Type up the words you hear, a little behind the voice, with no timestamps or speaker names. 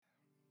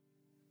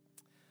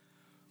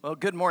Well,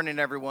 good morning,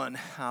 everyone.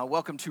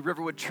 Welcome to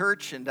Riverwood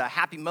Church, and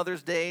happy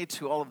Mother's Day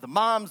to all of the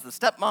moms, the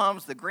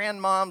stepmoms, the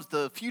grandmoms,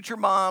 the future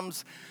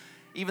moms,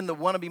 even the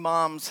wannabe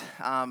moms.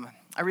 I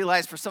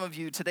realize for some of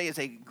you, today is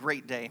a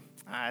great day.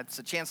 It's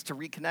a chance to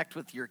reconnect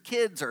with your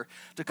kids or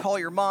to call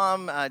your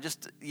mom.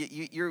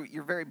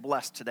 You're very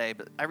blessed today,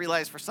 but I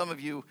realize for some of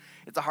you,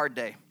 it's a hard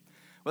day.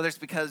 Whether it's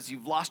because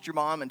you've lost your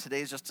mom and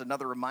today's just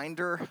another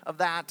reminder of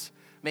that.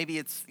 Maybe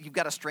it's you've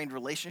got a strained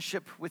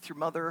relationship with your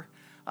mother.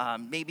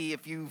 Maybe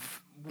if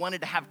you've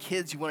wanted to have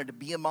kids, you wanted to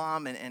be a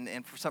mom,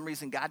 and for some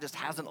reason God just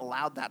hasn't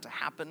allowed that to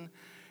happen.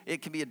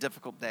 It can be a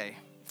difficult day.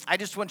 I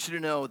just want you to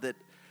know that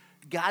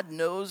God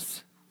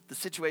knows the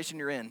situation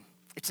you're in.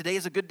 If today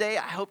is a good day,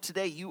 I hope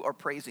today you are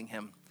praising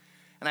Him.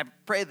 And I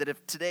pray that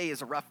if today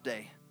is a rough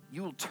day,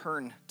 you will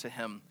turn to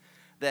Him,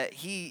 that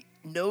He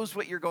knows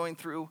what you're going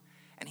through,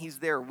 and He's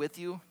there with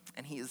you,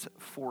 and He is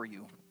for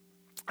you.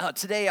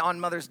 Today on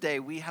Mother's Day,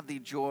 we have the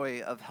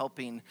joy of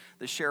helping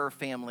the Scherer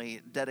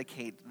family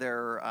dedicate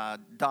their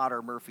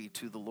daughter, Murphy,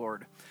 to the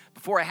Lord.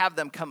 Before I have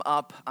them come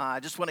up, I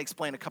just want to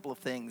explain a couple of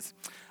things.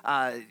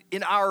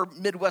 In our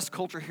Midwest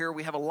culture here,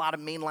 we have a lot of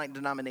mainline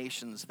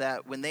denominations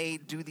that when they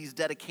do these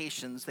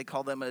dedications, they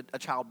call them a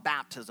child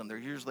baptism.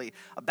 There's usually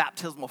a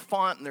baptismal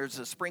font, and there's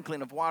a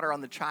sprinkling of water on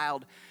the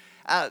child.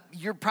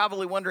 You're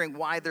probably wondering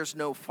why there's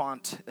no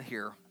font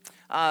here.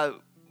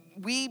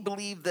 We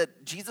believe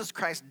that Jesus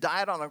Christ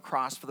died on the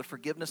cross for the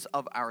forgiveness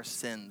of our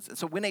sins. And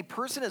so when a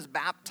person is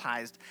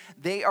baptized,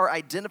 they are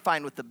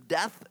identifying with the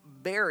death,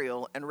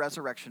 burial, and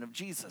resurrection of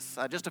Jesus.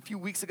 Just a few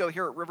weeks ago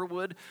here at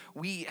Riverwood,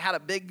 we had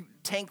a big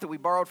tank that we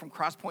borrowed from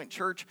Crosspoint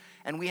Church,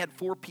 and we had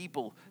 4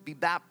 people be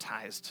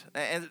baptized.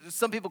 And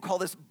some people call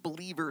this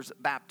believer's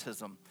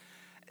baptism.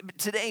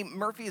 Today,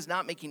 Murphy is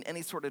not making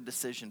any sort of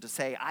decision to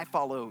say, I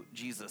follow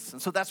Jesus.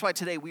 And so that's why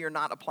today we are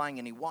not applying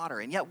any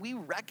water. And yet we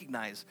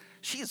recognize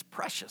she is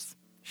precious.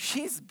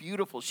 She's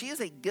beautiful. She is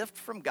a gift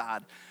from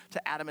God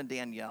to Adam and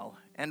Danielle.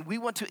 And we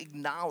want to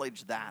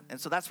acknowledge that.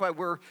 And so that's why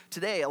we're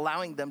today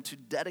allowing them to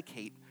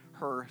dedicate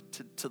her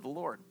to the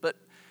Lord. But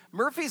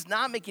Murphy's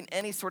not making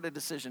any sort of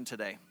decision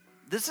today.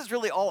 This is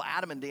really all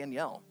Adam and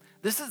Danielle.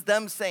 This is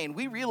them saying,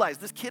 we realize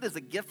this kid is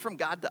a gift from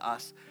God to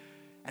us,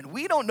 and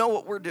we don't know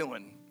what we're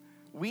doing.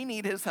 We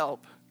need His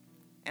help.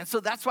 And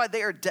so that's why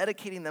they are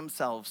dedicating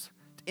themselves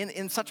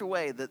in such a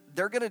way that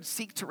they're going to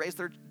seek to raise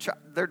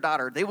their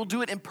daughter. They will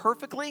do it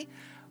imperfectly,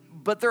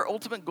 but their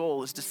ultimate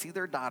goal is to see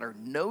their daughter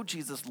know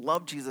Jesus,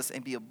 love Jesus,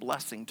 and be a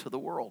blessing to the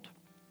world.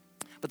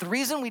 But the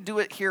reason we do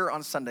it here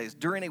on Sundays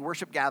during a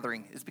worship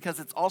gathering is because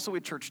it's also a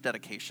church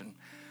dedication.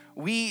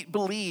 We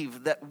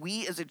believe that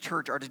we as a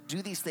church are to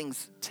do these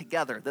things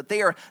together, that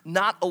they are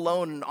not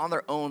alone and on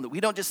their own, that we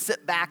don't just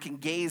sit back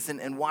and gaze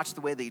and watch the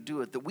way they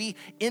do it, that we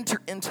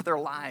enter into their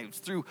lives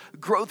through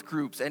growth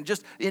groups and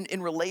just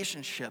in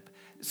relationship.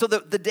 So the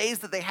days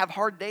that they have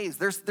hard days,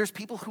 there's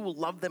people who will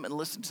love them and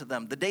listen to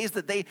them. The days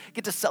that they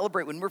get to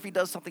celebrate when Murphy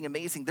does something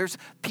amazing, there's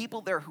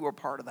people there who are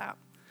part of that.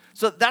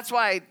 So that's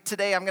why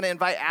today I'm going to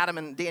invite Adam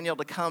and Danielle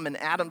to come, and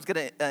Adam's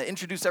going to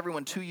introduce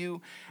everyone to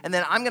you, and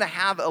then I'm going to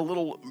have a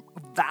little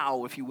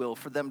vow, if you will,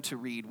 for them to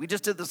read. We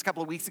just did this a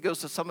couple of weeks ago,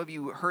 so some of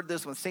you heard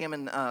this when Sam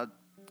and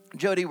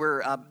Jody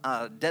were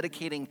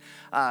dedicating,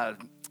 I've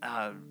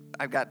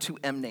got 2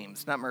 M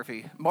names, not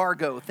Murphy,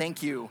 Margot,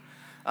 thank you.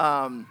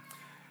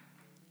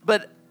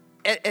 But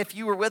if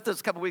you were with us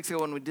a couple of weeks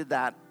ago when we did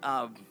that,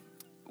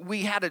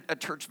 we had a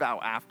church vow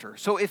after.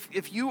 So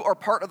if you are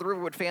part of the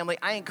Riverwood family,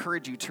 I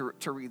encourage you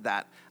to read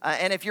that.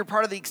 And if you're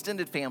part of the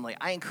extended family,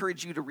 I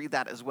encourage you to read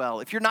that as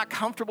well. If you're not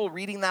comfortable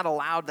reading that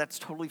aloud, that's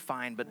totally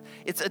fine. But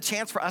it's a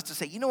chance for us to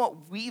say, you know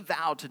what, we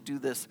vow to do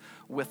this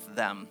with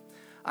them.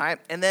 All right,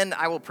 and then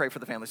I will pray for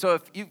the family. So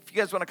if you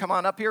guys want to come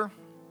on up here.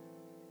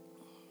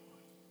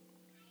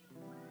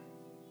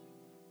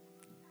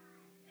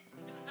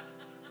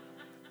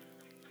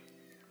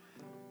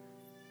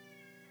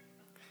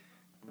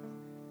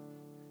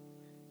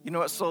 You know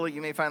what, slowly,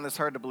 you may find this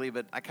hard to believe,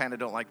 but I kind of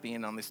don't like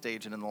being on the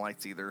stage and in the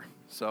lights either.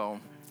 So,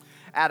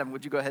 Adam,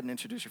 would you go ahead and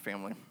introduce your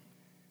family?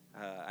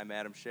 I'm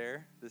Adam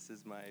Scherer. This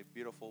is my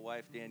beautiful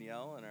wife,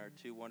 Danielle, and our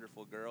 2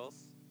 wonderful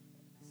girls,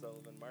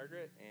 Sullivan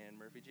Margaret and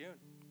Murphy June.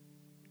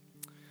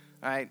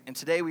 All right, and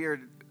today we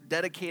are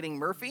dedicating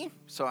Murphy,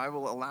 so I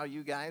will allow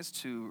you guys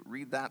to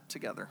read that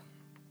together.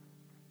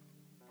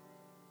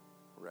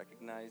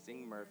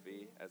 Recognizing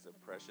Murphy as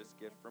a precious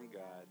gift from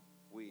God,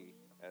 we,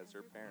 as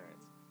her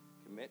parents,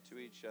 commit to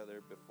each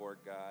other before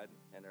God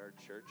and our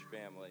church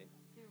family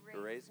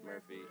to raise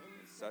Murphy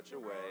in such a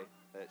way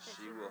that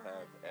she will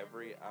have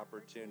every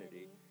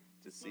opportunity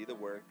to see the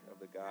work of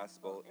the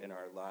gospel in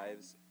our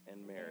lives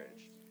and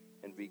marriage,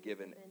 and be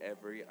given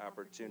every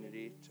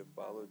opportunity to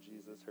follow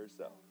Jesus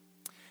herself.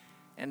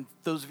 And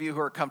those of you who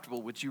are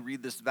comfortable, would you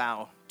read this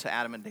vow to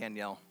Adam and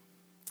Danielle?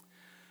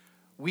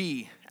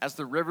 We, as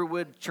the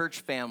Riverwood Church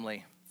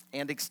family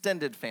and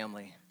extended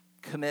family,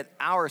 commit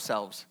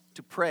ourselves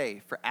to pray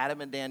for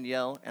Adam and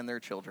Danielle and their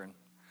children,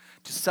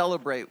 to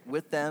celebrate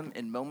with them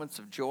in moments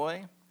of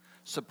joy,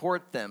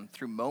 support them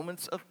through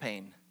moments of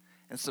pain,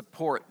 and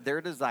support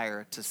their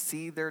desire to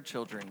see their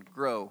children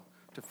grow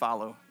to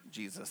follow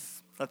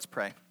Jesus. Let's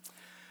pray.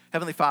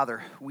 Heavenly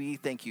Father, we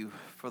thank you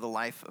for the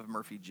life of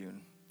Murphy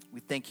June. We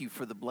thank you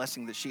for the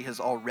blessing that she has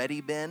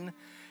already been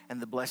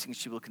and the blessing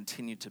she will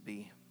continue to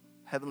be.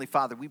 Heavenly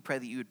Father, we pray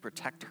that you would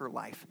protect her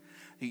life,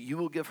 that you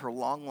will give her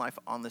long life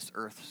on this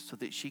earth so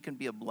that she can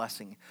be a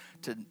blessing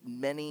to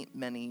many,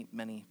 many,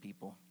 many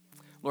people.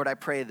 Lord, I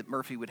pray that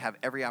Murphy would have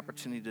every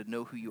opportunity to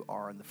know who you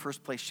are. In the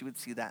first place, she would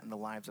see that in the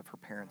lives of her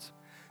parents,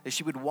 that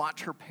she would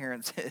watch her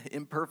parents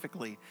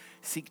imperfectly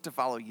seek to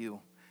follow you.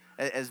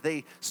 As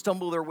they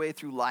stumble their way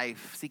through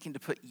life, seeking to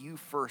put you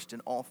first in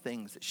all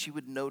things, that she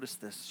would notice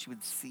this, she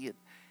would see it,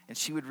 and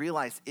she would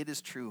realize it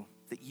is true,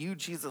 that you,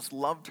 Jesus,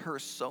 loved her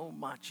so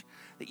much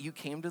that you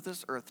came to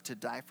this earth to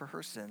die for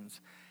her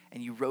sins,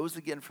 and you rose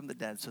again from the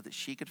dead so that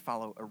she could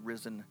follow a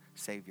risen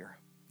Savior.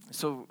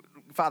 So,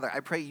 Father, I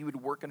pray you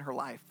would work in her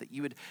life, that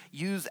you would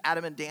use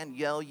Adam and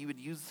Danielle, you would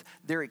use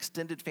their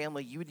extended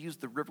family, you would use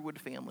the Riverwood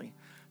family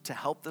to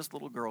help this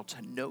little girl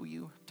to know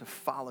you, to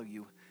follow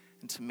you,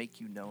 and to make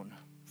you known.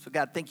 So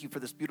God, thank you for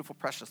this beautiful,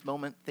 precious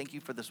moment. Thank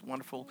you for this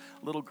wonderful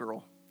little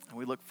girl. And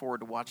we look forward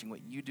to watching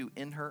what you do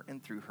in her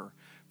and through her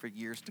for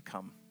years to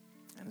come.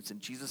 And it's in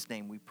Jesus'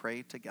 name we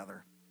pray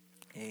together.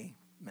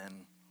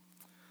 Amen.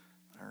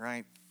 All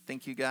right.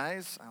 Thank you,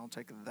 guys. I'll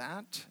take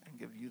that and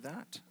give you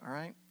that. All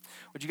right.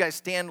 Would you guys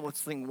stand?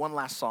 Let's sing one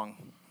last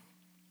song.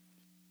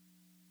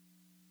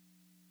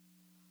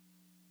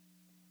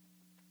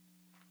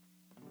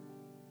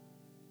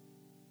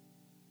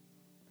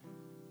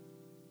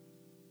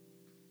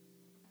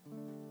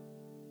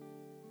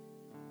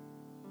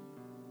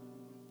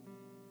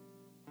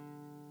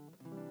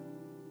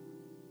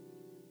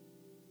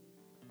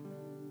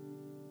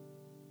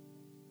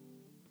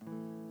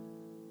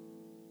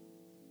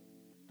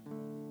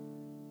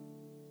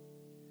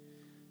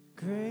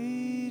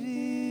 Great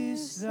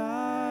is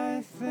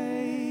thy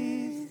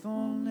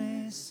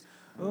faithfulness,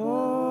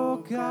 O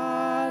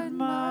God,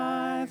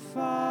 my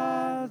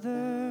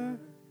Father.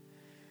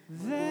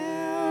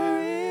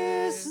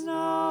 There is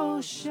no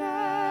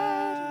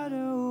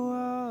shadow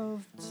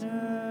of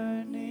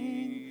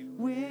turning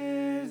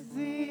with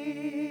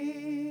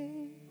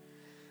thee.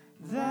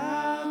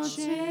 Thou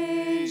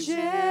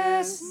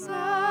changest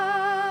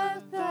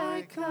not,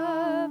 thy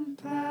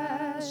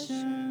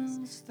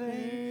compassions,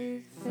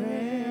 they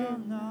fail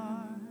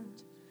not.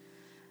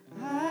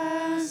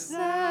 As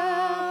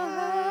thou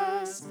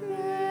hast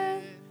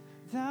been,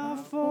 thou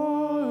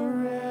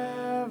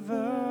forever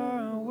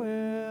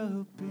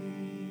wilt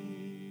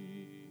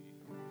be.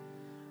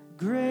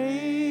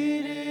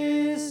 Great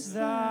is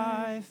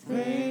thy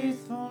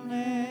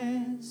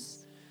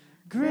faithfulness.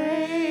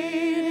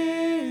 Great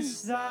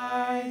is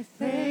thy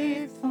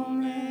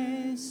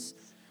faithfulness.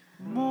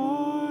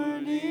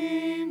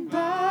 Morning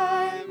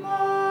by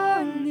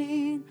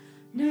morning,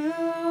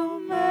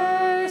 new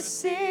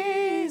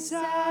mercies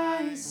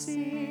I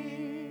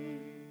see.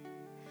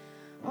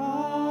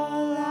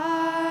 All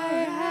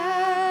I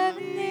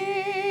have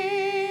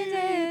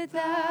needed,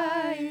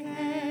 thy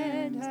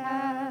hand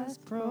has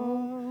provided.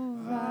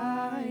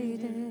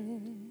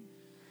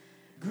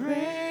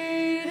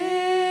 Great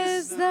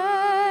is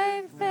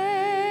thy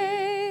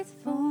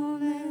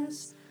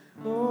faithfulness,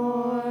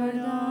 Lord,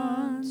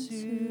 unto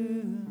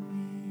me.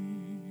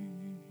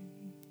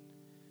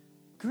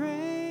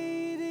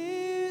 Great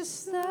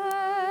is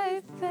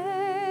thy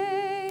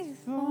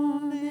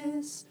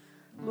faithfulness,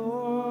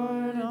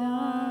 Lord,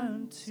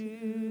 unto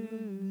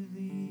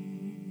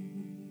thee.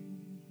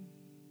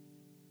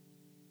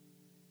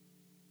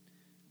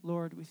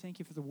 Lord, we thank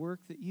you for the work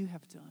that you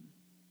have done.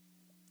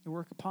 Your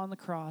work upon the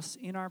cross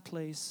in our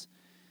place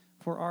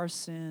for our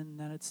sin,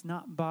 that it's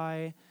not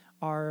by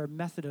our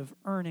method of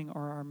earning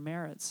or our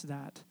merits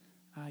that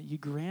you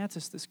grant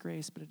us this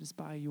grace, but it is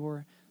by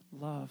your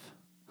love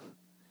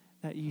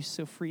that you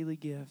so freely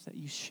give, that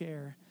you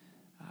share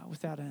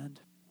without end.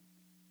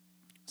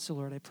 So,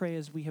 Lord, I pray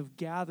as we have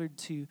gathered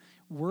to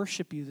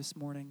worship you this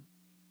morning,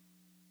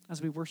 as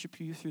we worship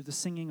you through the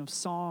singing of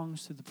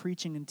songs, through the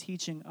preaching and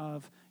teaching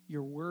of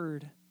your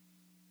word,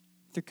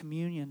 through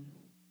communion,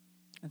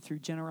 and through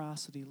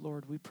generosity,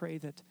 Lord, we pray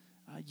that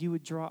you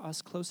would draw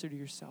us closer to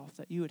yourself,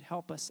 that you would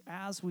help us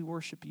as we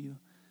worship you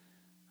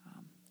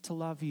to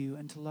love you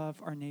and to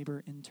love our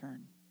neighbor in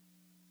turn.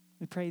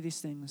 We pray these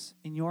things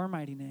in your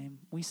mighty name.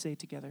 We say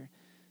together,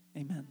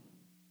 amen.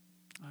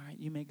 All right,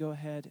 you may go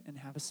ahead and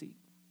have a seat.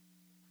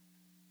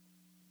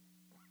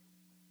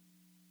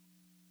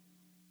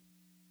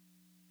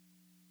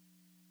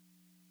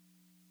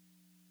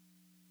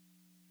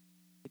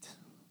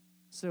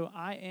 So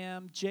I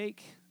am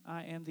Jake.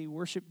 I am the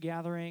worship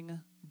gathering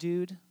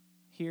dude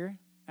here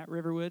at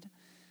Riverwood.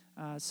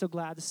 So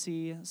glad to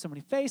see so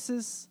many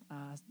faces.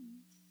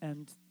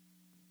 And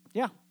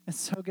yeah, it's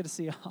so good to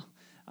see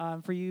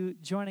y'all. For you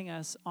joining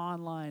us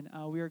online,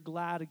 we are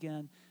glad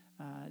again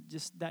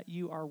just that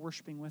you are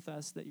worshiping with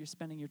us, that you're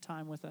spending your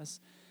time with us,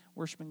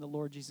 worshiping the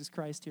Lord Jesus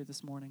Christ here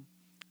this morning.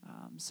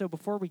 So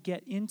before we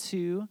get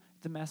into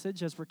the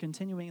message, as we're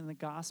continuing in the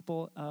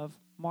Gospel of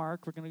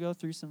Mark, we're going to go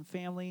through some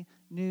family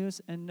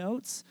news and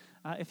notes.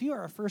 If you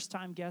are a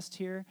first-time guest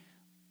here,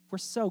 we're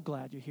so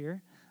glad you're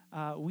here.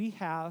 We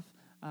have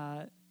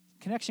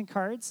connection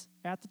cards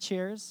at the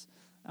chairs,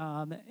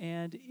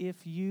 and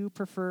if you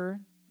prefer,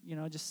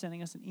 just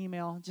sending us an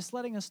email, just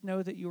letting us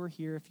know that you were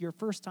here. If you're a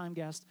first-time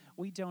guest,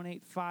 we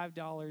donate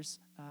 $5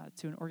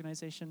 to an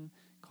organization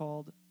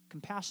called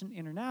Compassion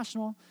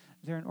International.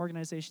 They're an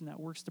organization that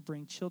works to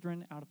bring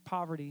children out of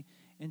poverty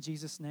in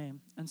Jesus'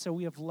 name. And so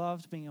we have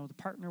loved being able to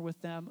partner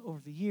with them over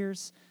the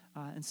years.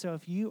 And so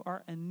if you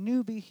are a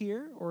newbie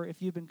here, or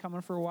if you've been coming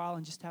for a while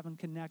and just haven't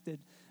connected,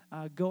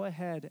 go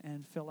ahead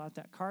and fill out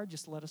that card.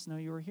 Just let us know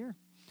you were here.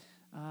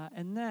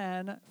 And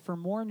then for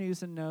more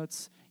news and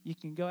notes, you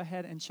can go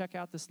ahead and check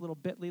out this little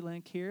bit.ly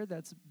link here.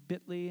 That's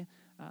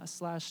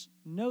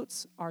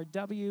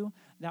bit.ly/notesrw.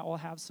 That will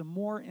have some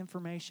more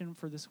information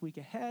for this week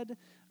ahead,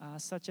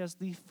 such as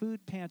the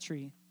food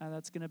pantry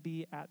that's going to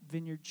be at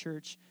Vineyard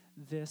Church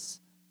this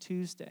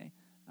Tuesday.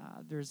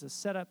 There's a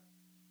setup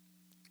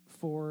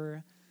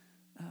for,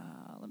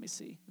 let me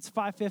see, it's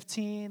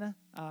 5:15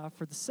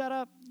 for the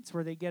setup. It's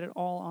where they get it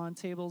all on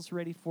tables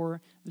ready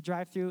for the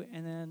drive-thru.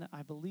 And then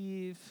I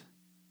believe,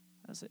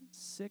 is it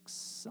 6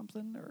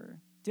 something, or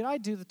did I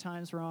do the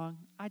times wrong?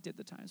 I did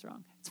the times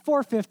wrong. It's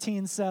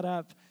 4:15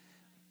 setup,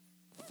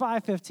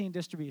 5:15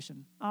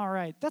 distribution. All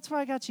right, that's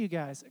why I got you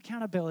guys,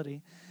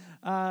 accountability.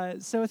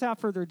 So without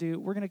further ado,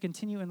 we're going to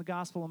continue in the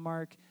Gospel of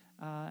Mark,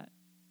 and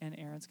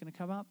Aaron's going to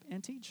come up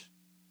and teach.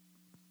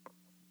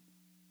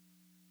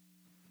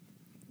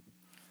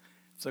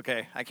 It's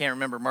okay. I can't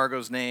remember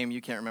Margot's name. You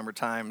can't remember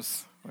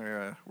times.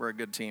 We're a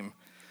good team.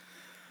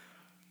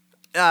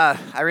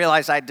 I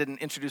realized I didn't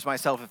introduce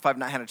myself if I've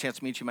not had a chance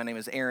to meet you. My name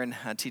is Aaron,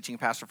 teaching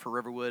pastor for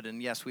Riverwood.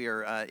 And yes, we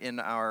are in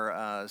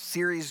our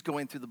series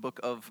going through the book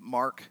of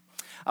Mark.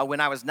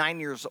 When I was 9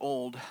 years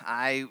old,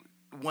 I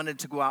wanted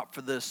to go out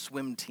for the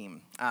swim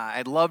team.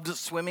 I loved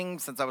swimming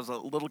since I was a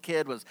little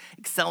kid, was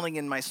excelling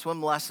in my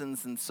swim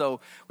lessons. And so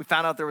we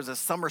found out there was a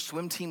summer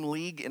swim team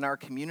league in our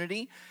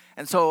community.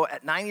 And so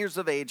at 9 years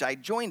of age, I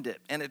joined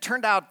it. And it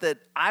turned out that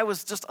I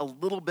was just a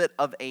little bit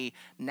of a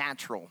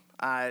natural.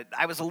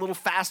 I was a little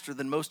faster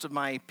than most of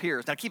my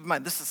peers. Now, keep in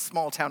mind, this is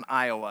small town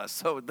Iowa,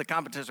 so the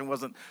competition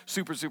wasn't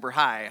super, super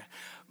high.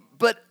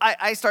 But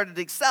I started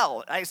to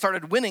excel. I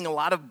started winning a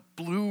lot of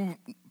blue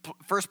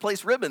first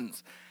place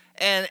ribbons.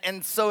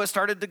 And so it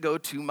started to go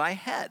to my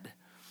head.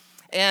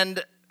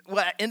 And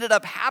what ended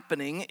up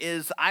happening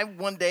is I,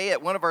 one day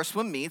at one of our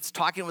swim meets,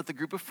 talking with a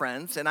group of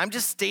friends, and I'm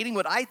just stating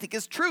what I think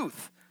is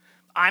truth.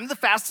 I'm the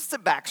fastest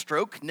at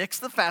backstroke, Nick's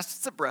the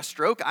fastest at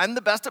breaststroke, I'm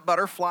the best at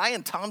butterfly,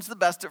 and Tom's the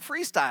best at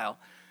freestyle.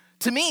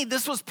 To me,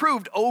 this was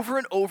proved over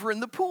and over in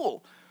the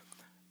pool.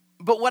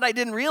 But what I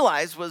didn't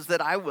realize was that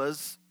I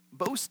was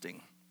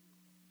boasting.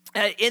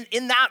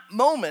 In that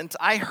moment,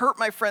 I hurt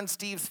my friend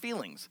Steve's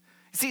feelings.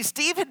 See,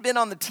 Steve had been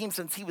on the team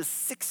since he was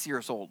 6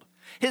 years old.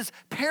 His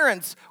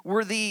parents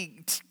were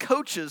the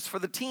coaches for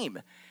the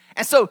team.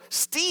 And so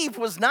Steve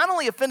was not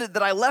only offended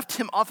that I left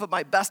him off of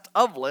my best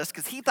of list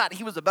because he thought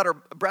he was a better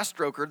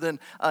breaststroker than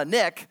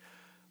Nick,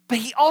 but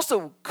he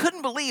also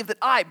couldn't believe that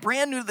I,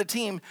 brand new to the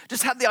team,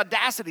 just had the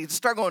audacity to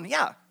start going,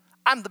 yeah,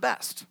 I'm the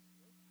best.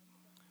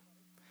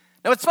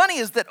 Now what's funny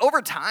is that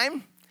over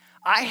time,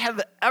 I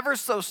have ever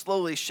so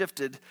slowly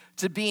shifted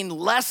to being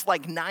less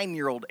like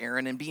 9-year-old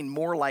Aaron and being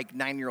more like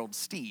 9-year-old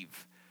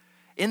Steve.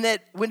 In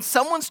that when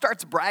someone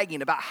starts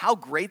bragging about how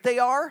great they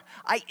are,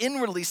 I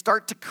inwardly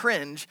start to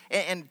cringe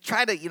and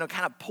try to,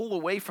 kind of pull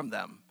away from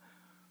them.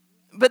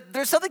 But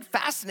there's something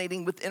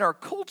fascinating within our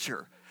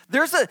culture.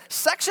 There's a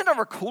section of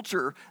our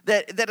culture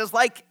that is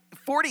like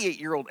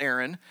 48-year-old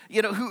Aaron,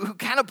 who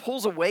kind of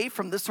pulls away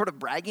from this sort of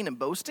bragging and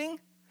boasting.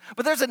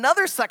 But there's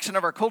another section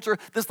of our culture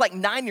that's like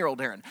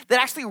 9-year-old Aaron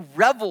that actually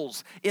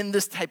revels in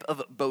this type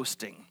of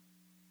boasting.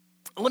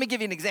 Let me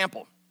give you an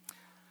example.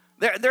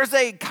 There's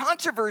a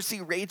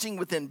controversy raging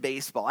within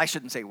baseball. I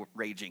shouldn't say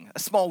raging, a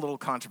small little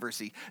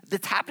controversy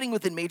that's happening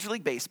within Major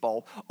League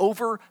Baseball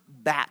over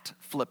bat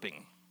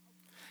flipping.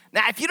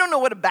 Now, if you don't know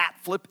what a bat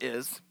flip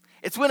is,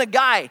 it's when a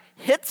guy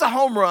hits a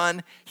home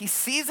run, he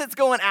sees it's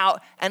going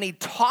out, and he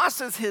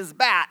tosses his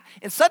bat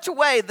in such a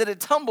way that it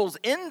tumbles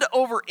end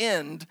over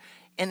end,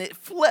 and it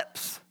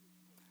flips.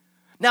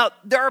 Now,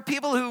 there are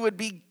people who would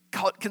be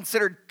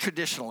considered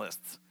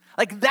traditionalists.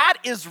 Like, that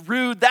is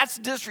rude, that's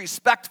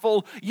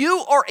disrespectful.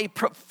 You are a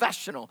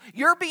professional.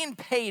 You're being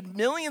paid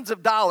millions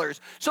of dollars,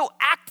 so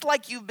act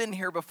like you've been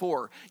here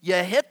before. You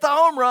hit the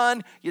home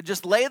run, you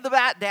just lay the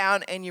bat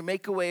down, and you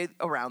make a way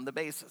around the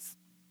bases.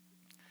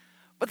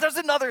 But there's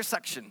another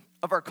section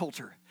of our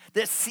culture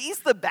that sees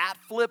the bat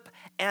flip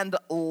and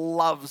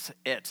loves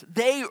it.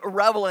 They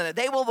revel in it.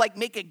 They will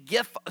make a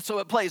GIF so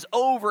it plays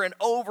over and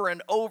over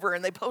and over,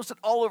 and they post it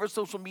all over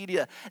social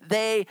media.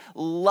 They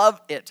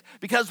love it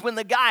because when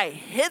the guy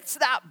hits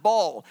that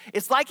ball,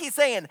 it's like he's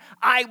saying,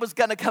 I was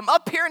going to come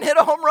up here and hit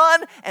a home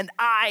run, and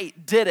I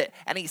did it.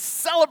 And he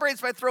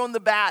celebrates by throwing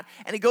the bat,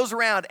 and he goes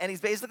around, and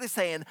he's basically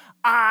saying,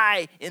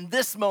 I, in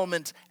this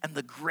moment, am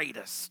the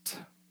greatest.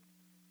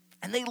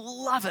 And they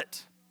love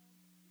it.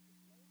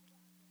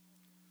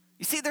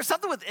 You see, there's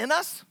something within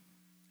us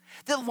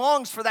that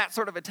longs for that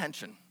sort of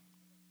attention.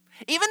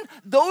 Even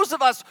those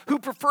of us who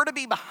prefer to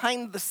be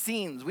behind the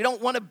scenes, we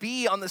don't want to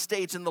be on the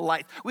stage in the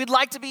light. We'd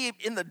like to be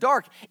in the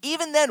dark.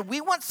 Even then,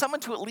 we want someone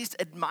to at least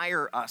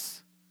admire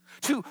us,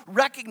 to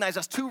recognize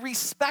us, to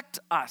respect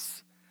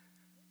us.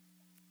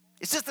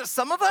 It's just that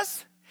some of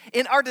us,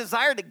 in our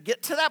desire to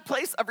get to that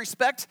place of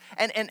respect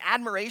and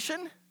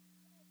admiration,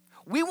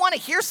 we want to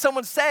hear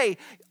someone say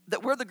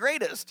that we're the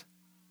greatest.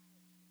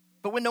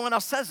 But when no one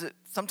else says it,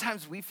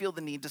 sometimes we feel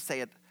the need to say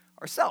it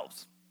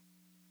ourselves.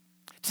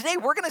 Today,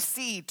 we're going to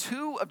see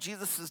two of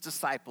Jesus'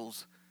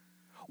 disciples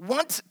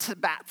want to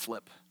bat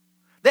flip.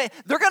 They're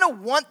going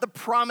to want the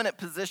prominent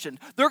position.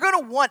 They're going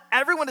to want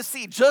everyone to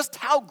see just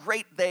how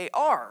great they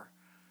are.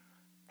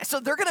 And so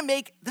they're going to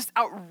make this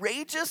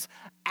outrageous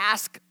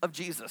ask of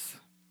Jesus.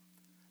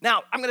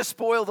 Now, I'm going to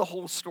spoil the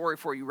whole story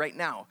for you right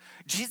now.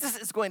 Jesus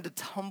is going to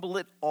tumble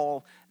it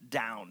all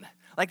down.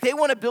 Like, they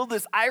want to build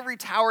this ivory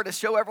tower to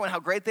show everyone how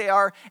great they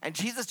are, and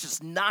Jesus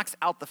just knocks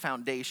out the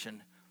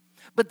foundation.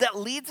 But that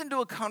leads into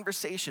a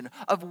conversation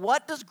of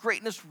what does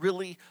greatness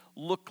really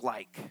look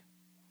like?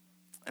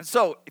 And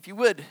so, if you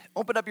would,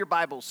 open up your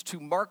Bibles to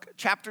Mark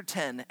chapter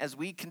 10 as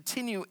we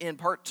continue in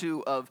part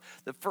 2 of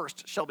The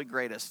First Shall Be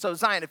Greatest. So,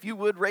 Zion, if you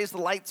would, raise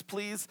the lights,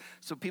 please,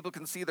 so people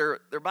can see their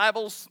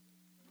Bibles.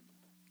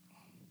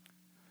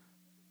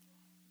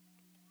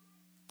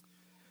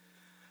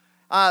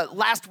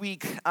 Last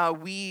week,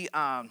 we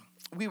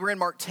were in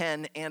Mark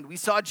 10, and we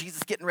saw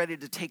Jesus getting ready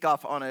to take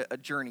off on a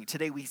journey.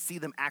 Today, we see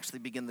them actually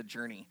begin the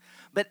journey.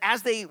 But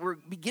as they were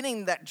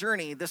beginning that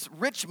journey, this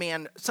rich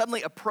man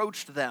suddenly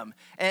approached them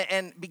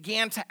and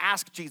began to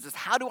ask Jesus,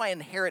 how do I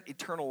inherit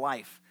eternal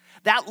life?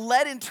 That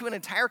led into an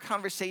entire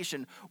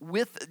conversation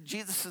with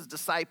Jesus'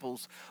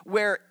 disciples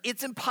where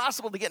it's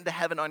impossible to get into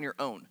heaven on your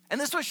own. And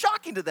this was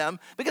shocking to them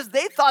because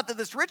they thought that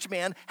this rich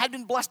man had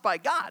been blessed by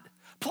God.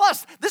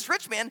 Plus, this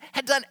rich man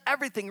had done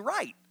everything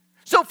right.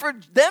 So for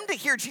them to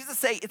hear Jesus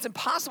say it's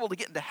impossible to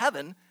get into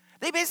heaven,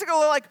 they basically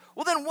are like,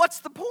 well, then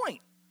what's the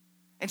point?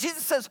 And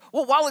Jesus says,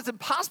 well, while it's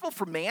impossible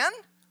for man,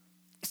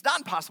 it's not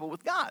impossible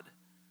with God.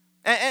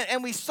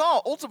 And we saw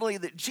ultimately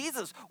that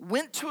Jesus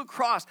went to a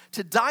cross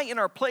to die in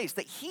our place,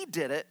 that he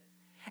did it,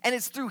 and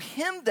it's through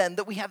him then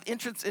that we have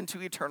entrance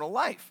into eternal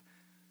life.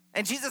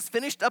 And Jesus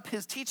finished up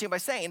his teaching by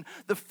saying,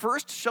 the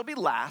first shall be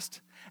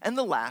last, and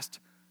the last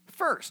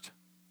first.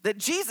 That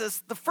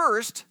Jesus, the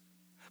first,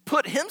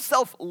 put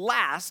himself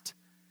last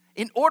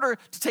in order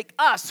to take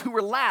us, who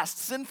were last,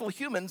 sinful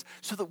humans,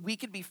 so that we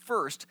could be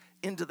first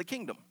into the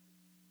kingdom.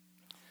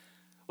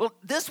 Well,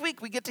 this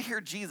week we get to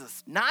hear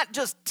Jesus not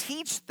just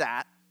teach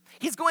that,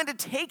 he's going to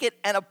take it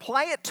and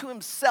apply it to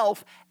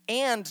himself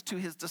and to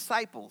his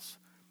disciples.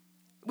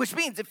 Which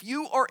means if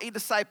you are a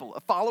disciple,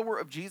 a follower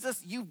of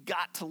Jesus, you've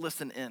got to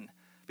listen in.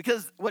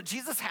 Because what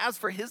Jesus has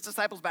for his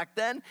disciples back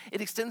then,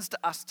 it extends to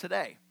us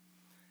today.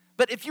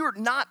 But if you're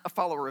not a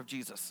follower of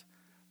Jesus,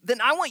 then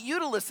I want you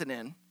to listen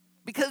in,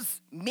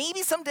 because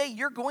maybe someday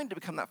you're going to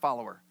become that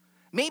follower.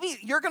 Maybe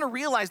you're going to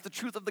realize the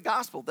truth of the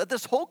gospel, that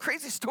this whole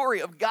crazy story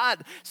of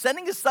God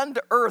sending his son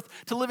to earth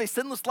to live a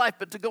sinless life,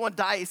 but to go and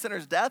die a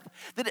sinner's death,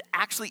 that it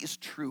actually is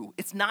true.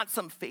 It's not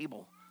some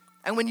fable.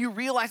 And when you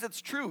realize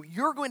it's true,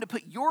 you're going to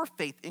put your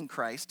faith in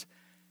Christ.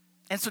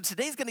 And so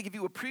today's going to give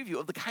you a preview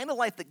of the kind of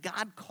life that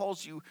God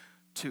calls you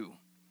to.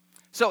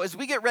 So as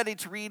we get ready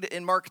to read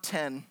in Mark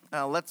 10,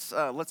 let's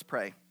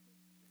pray.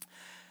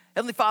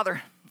 Heavenly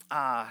Father,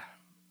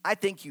 I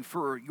thank you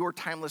for your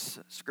timeless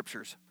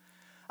scriptures.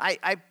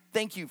 I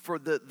thank you for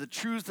the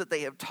truths that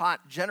they have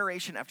taught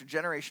generation after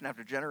generation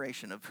after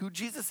generation of who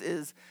Jesus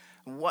is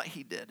and what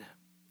he did.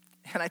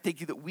 And I thank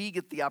you that we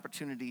get the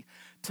opportunity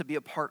to be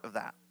a part of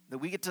that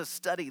we get to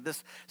study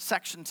this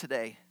section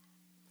today.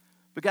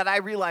 But God, I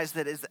realize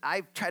that as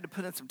I've tried to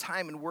put in some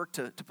time and work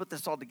to put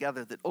this all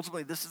together, that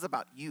ultimately this is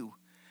about you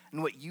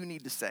and what you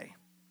need to say.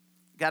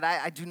 God,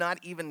 I do not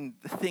even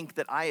think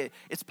that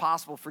it's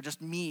possible for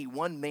just me,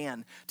 one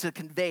man, to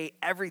convey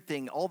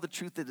everything, all the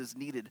truth that is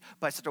needed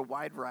by such a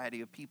wide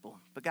variety of people.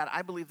 But God,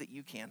 I believe that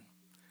you can.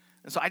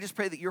 And so I just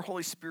pray that your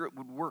Holy Spirit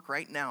would work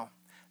right now,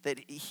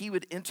 that he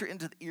would enter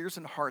into the ears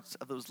and hearts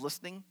of those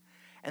listening,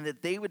 and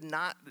that they would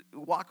not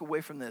walk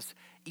away from this,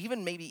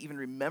 maybe even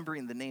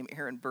remembering the name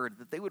Aaron Bird,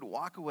 that they would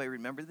walk away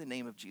remembering the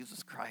name of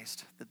Jesus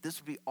Christ, that this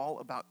would be all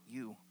about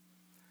you.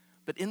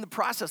 But in the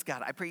process,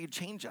 God, I pray you'd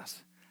change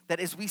us. That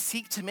as we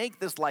seek to make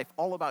this life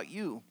all about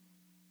you,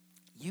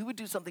 you would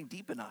do something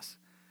deep in us.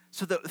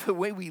 So that the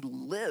way we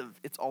live,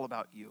 it's all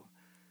about you.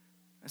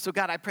 And so,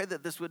 God, I pray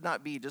that this would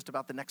not be just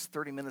about the next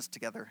 30 minutes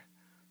together,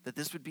 that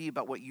this would be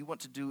about what you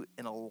want to do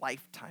in a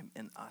lifetime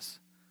in us.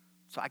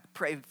 So I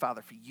pray,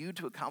 Father, for you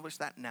to accomplish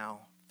that now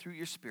through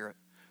your Spirit,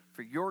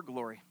 for your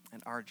glory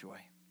and our joy.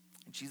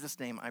 In Jesus'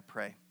 name I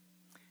pray.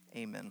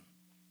 Amen.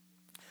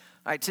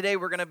 All right, today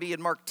we're going to be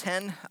in Mark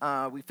 10.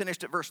 We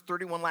finished at verse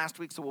 31 last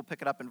week, so we'll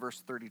pick it up in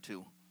verse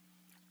 32.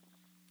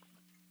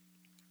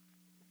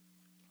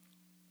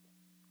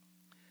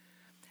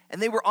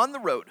 And they were on the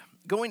road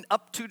going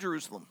up to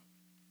Jerusalem,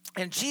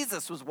 and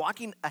Jesus was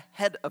walking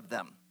ahead of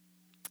them,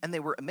 and they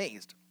were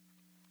amazed.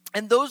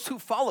 And those who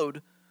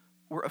followed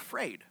were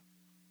afraid.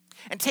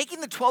 And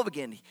taking the 12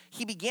 again,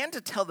 he began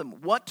to tell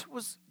them what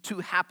was to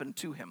happen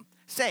to him,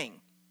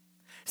 saying,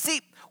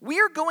 "See, we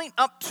are going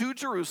up to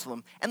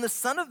Jerusalem, and the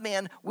Son of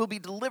Man will be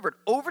delivered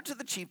over to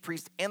the chief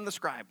priests and the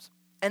scribes,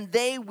 and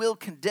they will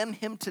condemn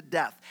him to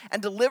death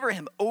and deliver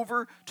him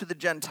over to the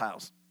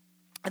Gentiles.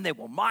 And they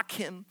will mock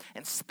him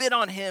and spit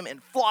on him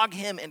and flog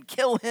him and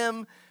kill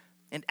him,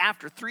 and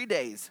after 3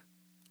 days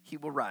he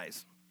will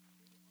rise."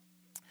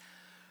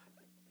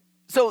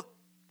 So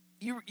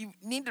you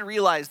need to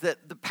realize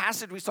that the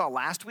passage we saw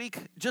last week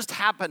just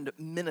happened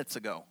minutes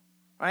ago,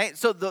 right?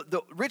 So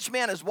the rich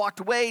man has walked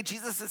away.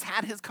 Jesus has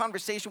had his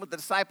conversation with the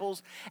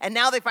disciples, and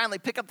now they finally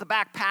pick up the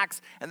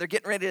backpacks, and they're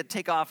getting ready to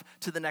take off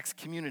to the next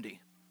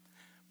community.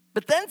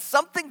 But then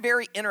something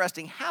very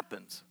interesting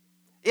happens.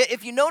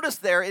 If you notice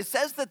there, it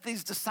says that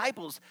these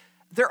disciples,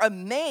 they're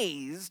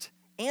amazed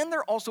and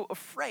they're also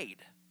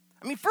afraid.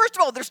 I mean, first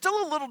of all, they're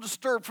still a little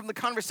disturbed from the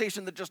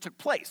conversation that just took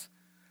place.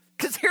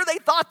 Because here they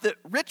thought that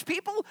rich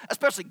people,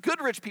 especially good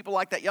rich people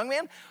like that young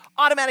man,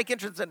 automatic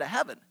entrance into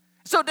heaven.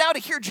 So now to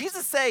hear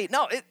Jesus say,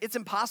 no, it's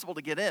impossible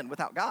to get in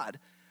without God.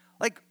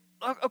 Like,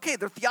 okay,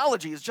 their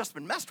theology has just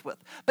been messed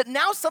with. But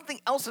now something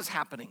else is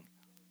happening.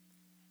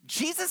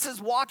 Jesus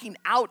is walking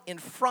out in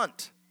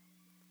front.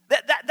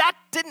 That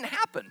didn't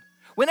happen.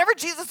 Whenever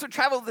Jesus would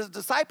travel with his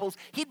disciples,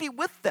 he'd be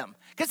with them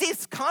because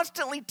he's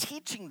constantly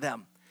teaching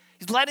them.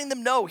 He's letting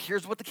them know,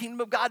 here's what the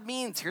kingdom of God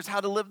means. Here's how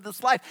to live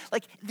this life.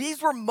 Like,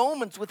 these were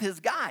moments with his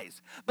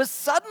guys. But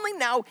suddenly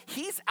now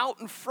he's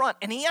out in front,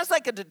 and he has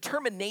like a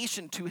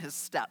determination to his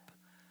step.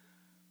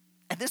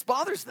 And this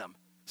bothers them.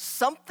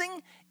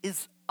 Something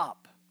is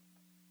up.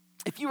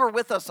 If you were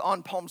with us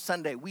on Palm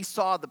Sunday, we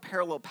saw the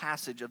parallel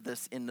passage of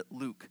this in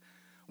Luke.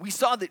 We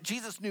saw that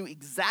Jesus knew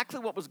exactly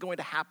what was going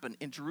to happen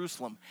in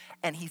Jerusalem,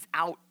 and he's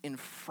out in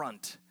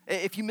front.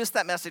 If you missed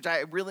that message,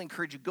 I really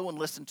encourage you, go and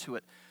listen to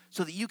it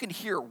so that you can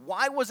hear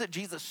why was it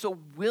Jesus so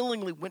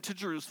willingly went to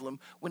Jerusalem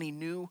when he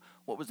knew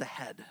what was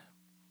ahead.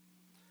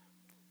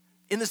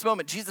 In this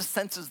moment, Jesus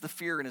senses the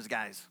fear in his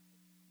guys.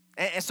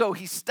 And so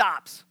he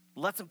stops,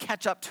 lets them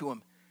catch up to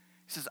him.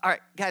 He says, all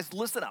right, guys,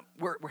 listen up.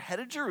 We're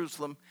headed to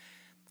Jerusalem.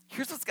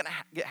 Here's what's going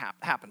to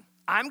happen.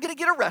 I'm going to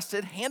get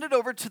arrested, handed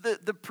over to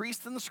the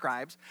priests and the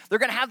scribes. They're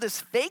going to have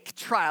this fake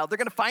trial. They're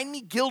going to find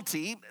me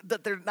guilty,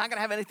 that they're not going to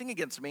have anything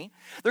against me.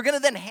 They're going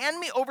to then hand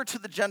me over to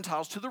the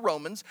Gentiles, to the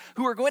Romans,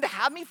 who are going to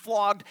have me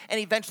flogged, and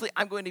eventually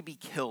I'm going to be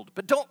killed.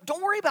 But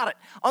don't worry about it.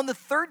 On the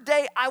third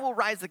day, I will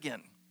rise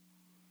again.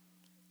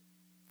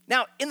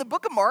 Now, in the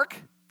book of Mark,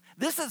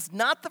 this is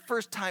not the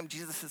first time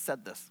Jesus has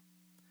said this.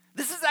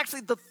 This is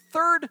actually the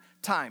third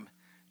time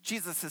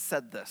Jesus has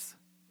said this.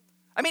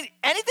 I mean,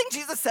 anything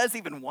Jesus says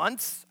even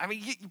once, I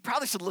mean, you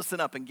probably should listen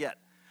up and get.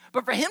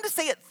 But for him to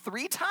say it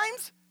 3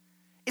 times,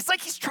 it's like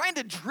he's trying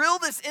to drill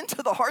this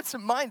into the hearts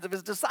and minds of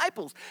his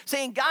disciples,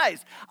 saying,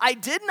 guys, I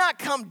did not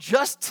come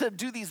just to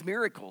do these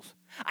miracles.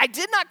 I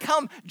did not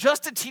come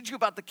just to teach you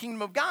about the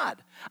kingdom of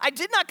God. I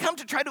did not come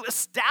to try to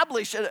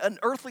establish an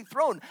earthly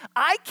throne.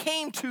 I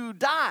came to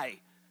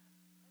die.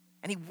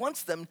 And he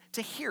wants them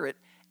to hear it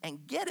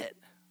and get it.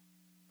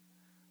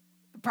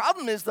 The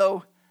problem is,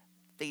 though,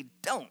 they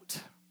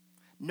don't.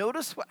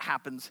 Notice what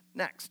happens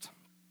next.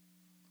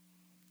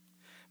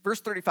 Verse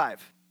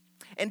 35.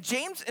 And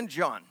James and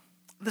John,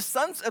 the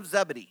sons of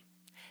Zebedee,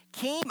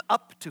 came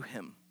up to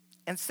him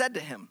and said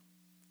to him,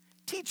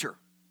 "Teacher,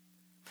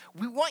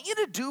 we want you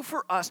to do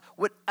for us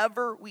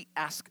whatever we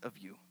ask of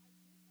you."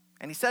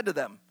 And he said to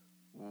them,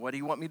 "What do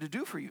you want me to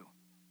do for you?"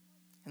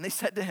 And they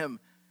said to him,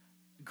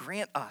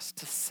 "Grant us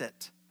to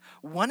sit,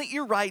 one at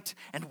your right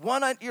and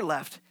one at your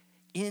left,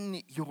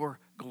 in your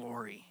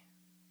glory."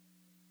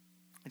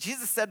 And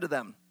Jesus said to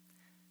them,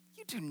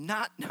 "You do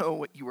not know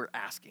what you are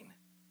asking.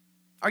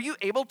 Are you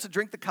able to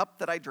drink the cup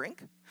that I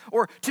drink?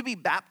 Or to be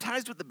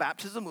baptized with the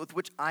baptism with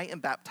which I am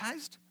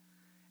baptized?"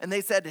 And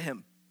they said to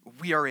him,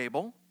 "We are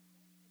able."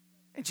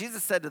 And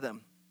Jesus said to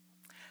them,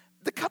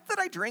 "The cup that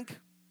I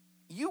drink,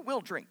 you will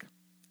drink.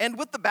 And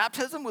with the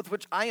baptism with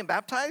which I am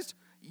baptized,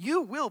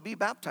 you will be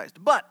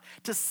baptized. But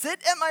to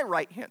sit at my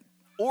right hand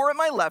or at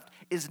my left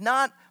is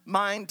not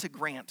mine to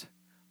grant,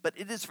 but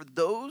it is for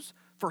those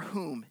for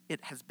whom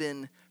it has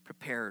been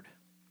prepared."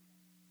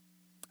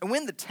 And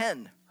when the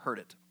 10 heard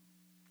it,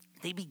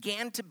 they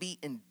began to be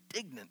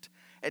indignant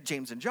at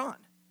James and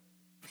John.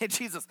 And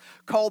Jesus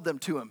called them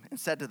to him and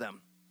said to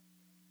them,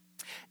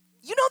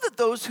 "You know that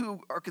those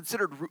who are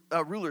considered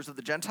rulers of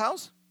the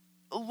Gentiles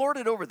lord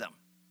it over them,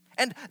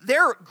 and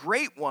their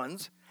great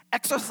ones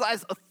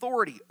exercise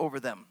authority over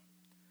them.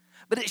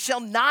 But it shall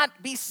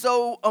not be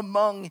so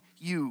among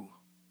you.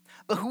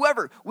 But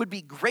whoever would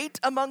be great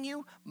among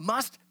you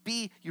must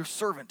be your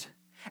servant.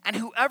 And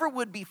whoever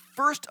would be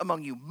first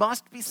among you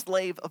must be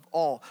slave of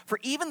all. For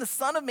even the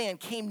Son of Man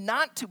came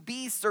not to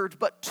be served,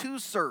 but to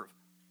serve,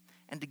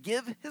 and to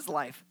give his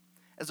life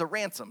as a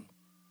ransom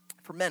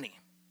for many."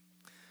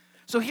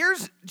 So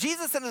here's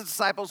Jesus and his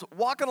disciples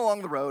walking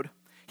along the road.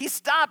 He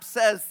stops,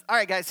 says, "All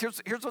right, guys,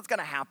 here's what's going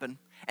to happen."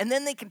 And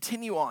then they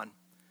continue on.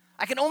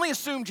 I can only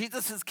assume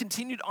Jesus has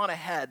continued on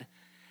ahead.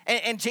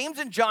 And James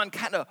and John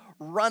kind of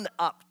run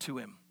up to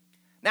him.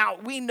 Now,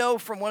 we know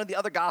from one of the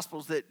other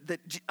Gospels that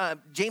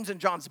James and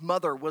John's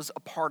mother was a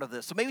part of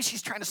this. So maybe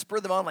she's trying to spur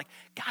them on, like,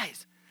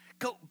 guys,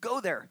 go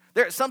there.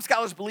 Some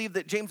scholars believe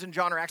that James and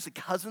John are actually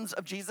cousins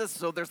of Jesus,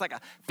 so there's like a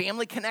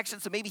family connection.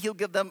 So maybe he'll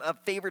give them a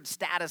favored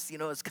status,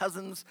 as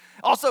cousins.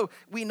 Also,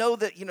 we know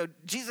that,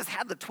 Jesus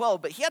had the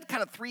 12, but he had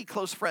kind of 3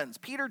 close friends,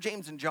 Peter,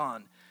 James, and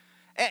John.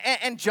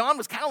 And John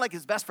was kind of like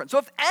his best friend. So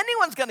if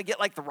anyone's going to get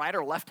like the right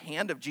or left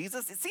hand of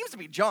Jesus, it seems to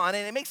be John.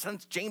 And it makes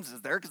sense James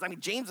is there because,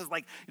 James is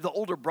like the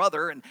older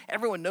brother and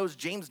everyone knows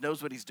James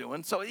knows what he's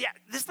doing. So yeah,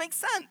 this makes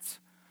sense.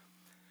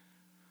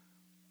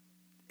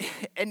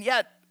 And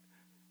yet,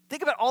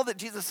 think about all that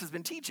Jesus has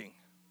been teaching.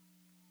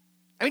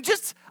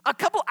 Just a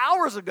couple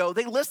hours ago,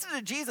 they listened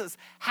to Jesus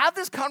have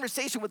this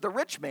conversation with the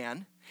rich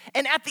man.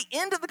 And at the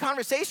end of the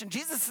conversation,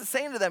 Jesus is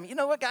saying to them, you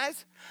know what,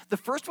 guys? The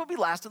first will be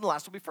last and the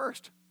last will be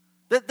first.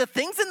 The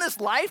things in this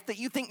life that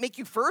you think make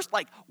you first,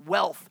 like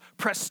wealth,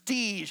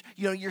 prestige,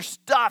 your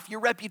stuff, your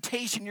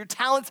reputation, your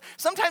talents,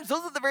 sometimes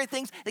those are the very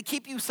things that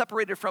keep you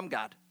separated from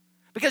God.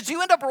 Because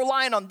you end up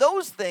relying on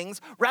those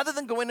things rather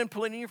than going and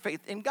putting your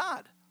faith in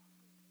God.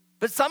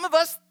 But some of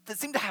us that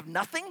seem to have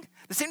nothing,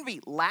 that seem to be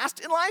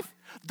last in life,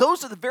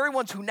 those are the very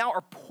ones who now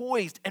are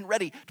poised and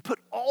ready to put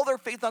all their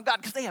faith on God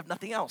because they have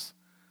nothing else.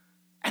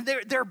 And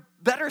they're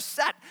better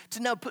set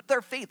to now put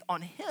their faith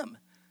on Him.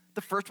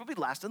 The first will be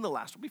last and the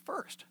last will be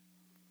first.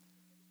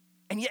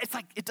 And yet it's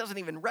like it doesn't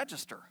even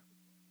register.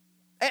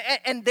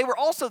 And they were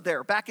also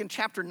there back in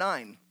chapter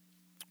 9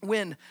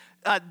 when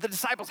the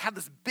disciples have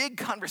this big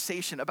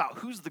conversation about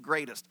who's the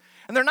greatest.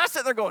 And they're not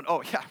sitting there going,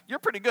 oh, yeah, you're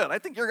pretty good. I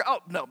think you're, oh,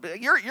 no,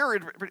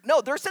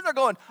 no, they're sitting there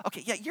going,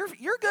 okay, yeah,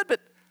 you're good,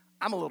 but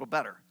I'm a little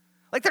better.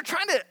 Like they're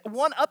trying to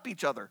one-up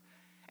each other.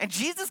 And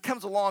Jesus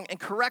comes along and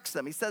corrects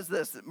them. He says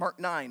this at Mark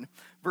 9,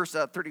 verse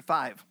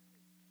 35.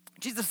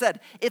 Jesus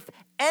said, if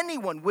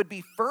anyone would be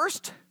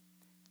first,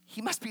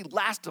 he must be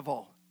last of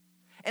all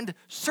and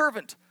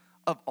servant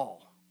of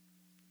all.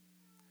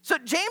 So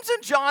James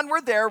and John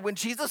were there when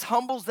Jesus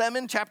humbles them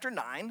in chapter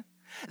 9.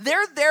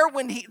 They're there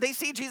when they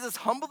see Jesus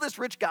humble this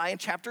rich guy in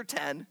chapter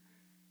 10.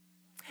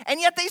 And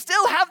yet they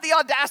still have the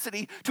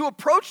audacity to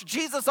approach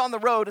Jesus on the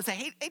road and say,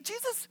 hey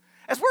Jesus,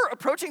 as we're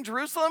approaching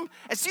Jerusalem,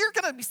 and so you're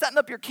going to be setting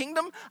up your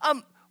kingdom,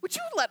 would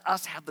you let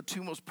us have the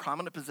 2 most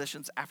prominent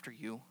positions after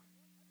you?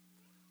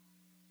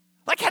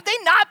 Like, had they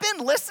not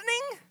been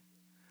listening?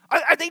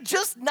 Are they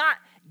just not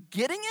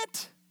getting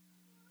it?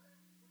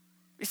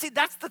 You see,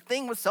 that's the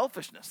thing with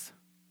selfishness.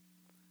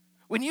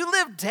 When you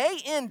live day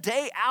in,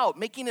 day out,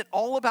 making it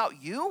all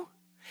about you,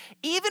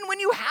 even when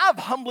you have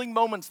humbling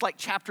moments like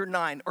chapter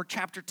 9 or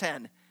chapter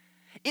 10,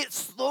 it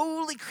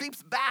slowly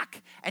creeps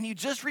back and you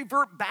just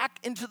revert back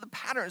into the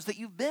patterns that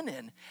you've been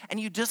in and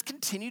you just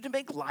continue to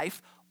make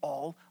life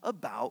all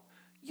about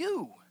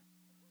you.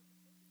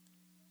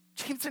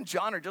 James and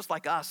John are just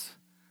like us.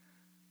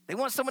 They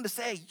want someone to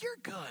say, you're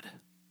good.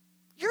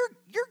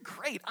 You're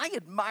great. I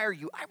admire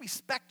you. I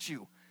respect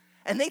you.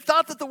 And they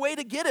thought that the way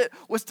to get it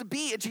was to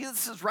be at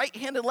Jesus' right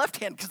hand and left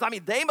hand.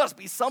 Because, they must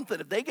be something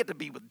if they get to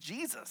be with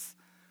Jesus.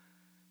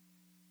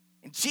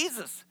 And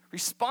Jesus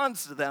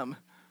responds to them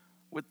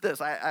with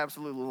this. I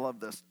absolutely love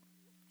this.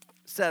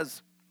 It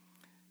says,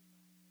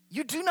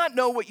 you do not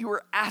know what you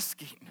are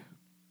asking.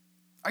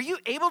 Are you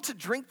able to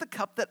drink the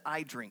cup that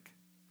I drink?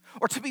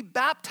 Or to be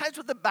baptized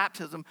with the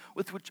baptism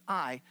with which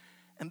I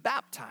am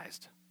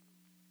baptized?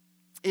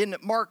 In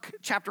Mark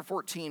chapter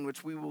 14,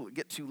 which we will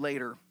get to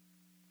later,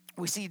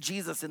 we see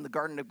Jesus in the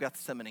Garden of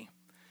Gethsemane.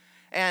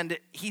 And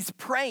he's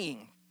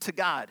praying to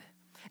God.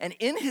 And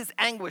in his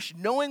anguish,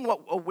 knowing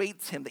what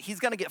awaits him, that he's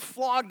going to get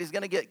flogged, he's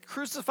going to get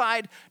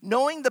crucified,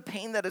 knowing the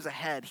pain that is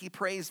ahead, he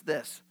prays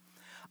this,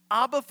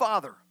 Abba,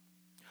 Father,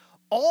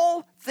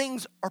 all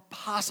things are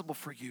possible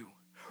for you.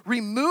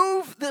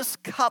 Remove this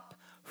cup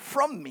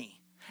from me,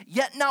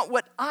 yet not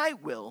what I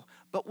will,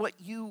 but what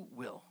you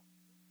will.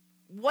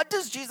 What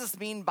does Jesus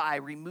mean by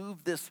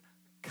remove this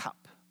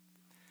cup?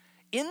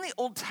 In the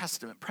Old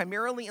Testament,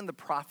 primarily in the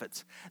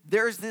prophets,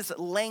 there's this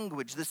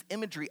language, this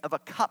imagery of a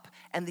cup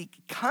and the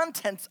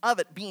contents of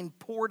it being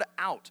poured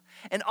out.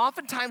 And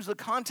oftentimes the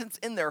contents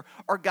in there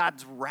are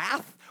God's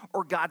wrath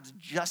or God's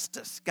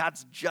justice,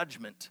 God's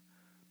judgment.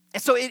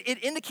 And so it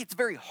indicates a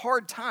very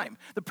hard time.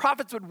 The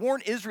prophets would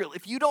warn Israel,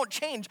 if you don't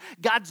change,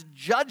 God's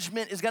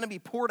judgment is going to be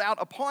poured out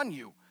upon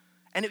you.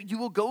 And you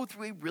will go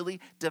through a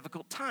really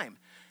difficult time.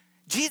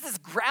 Jesus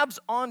grabs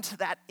onto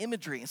that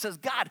imagery and says,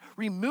 God,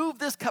 remove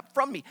this cup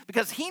from me,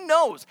 because he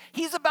knows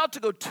he's about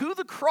to go to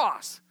the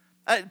cross.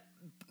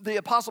 The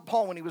Apostle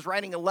Paul, when he was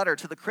writing a letter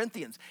to the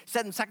Corinthians,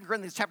 said in 2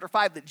 Corinthians chapter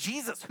 5 that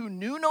Jesus, who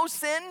knew no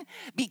sin,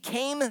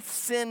 became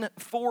sin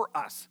for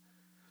us.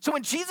 So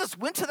when Jesus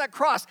went to that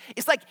cross,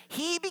 it's like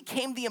he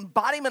became the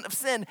embodiment of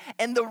sin,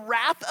 and the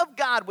wrath of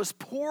God was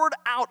poured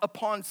out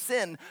upon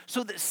sin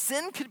so that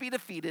sin could be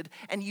defeated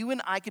and you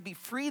and I could be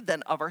freed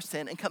then of our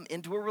sin and come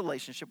into a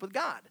relationship with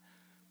God.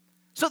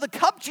 So the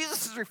cup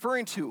Jesus is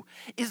referring to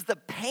is the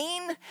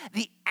pain,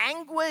 the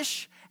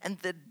anguish, and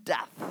the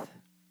death.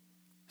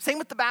 Same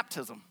with the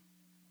baptism.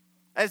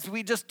 As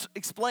we just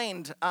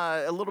explained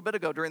a little bit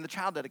ago during the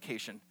child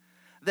dedication.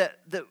 that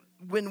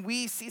when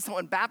we see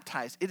someone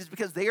baptized, it is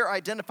because they are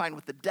identifying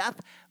with the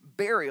death,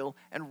 burial,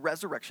 and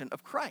resurrection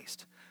of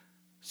Christ.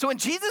 So when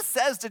Jesus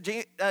says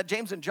to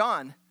James and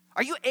John,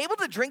 are you able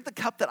to drink the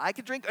cup that I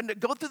can drink and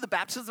go through the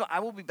baptism I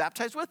will be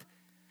baptized with?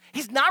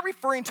 He's not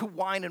referring to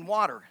wine and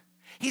water.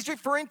 He's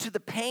referring to the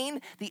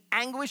pain, the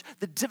anguish,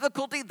 the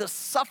difficulty, the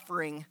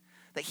suffering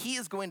that he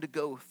is going to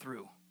go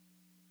through.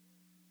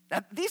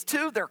 Now, these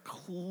two, they're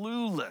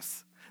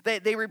clueless.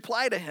 They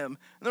reply to him,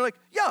 and they're like,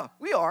 yeah,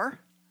 we are.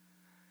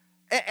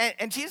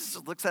 And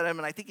Jesus looks at him,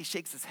 and I think he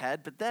shakes his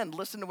head, but then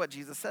listen to what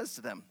Jesus says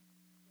to them.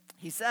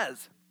 He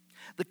says,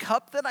 the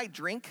cup that I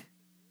drink,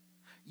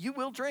 you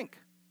will drink.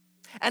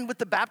 And with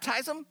the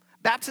baptism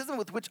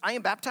with which I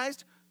am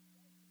baptized,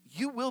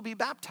 you will be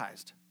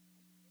baptized.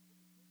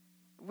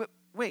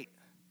 Wait,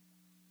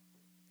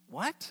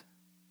 what?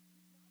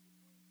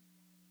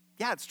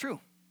 Yeah, it's true.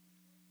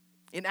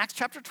 In Acts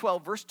chapter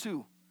 12, verse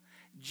 2,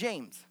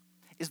 James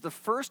is the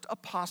first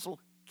apostle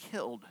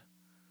killed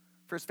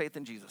for his faith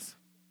in Jesus.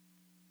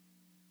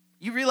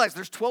 You realize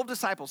there's 12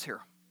 disciples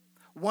here.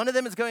 One of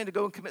them is going to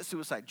go and commit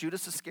suicide,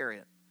 Judas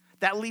Iscariot.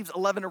 That leaves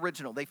 11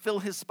 original. They fill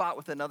his spot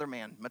with another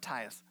man,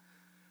 Matthias.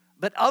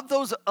 But of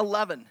those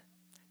 11,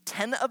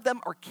 10 of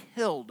them are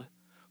killed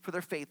for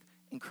their faith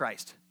in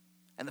Christ.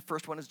 And the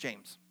first one is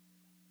James.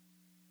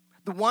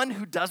 The one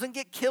who doesn't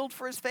get killed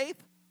for his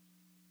faith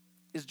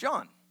is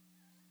John.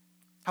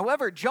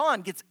 However,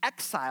 John gets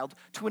exiled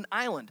to an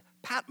island,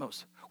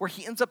 Patmos, where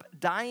he ends up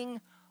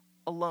dying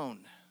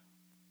alone.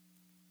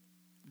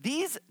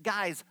 These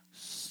guys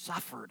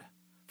suffered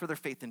for their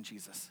faith in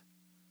Jesus.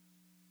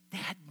 They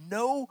had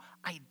no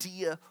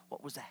idea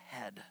what was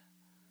ahead.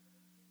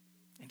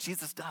 And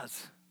Jesus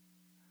does.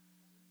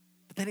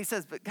 But then he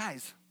says, but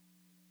guys,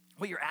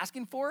 what you're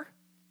asking for,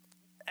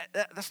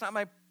 that's not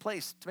my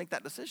place to make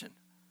that decision.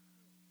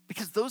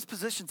 Because those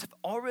positions have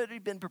already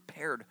been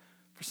prepared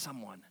for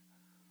someone.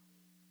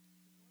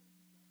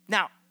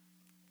 Now,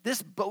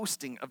 this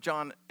boasting of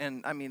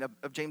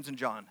of James and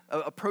John,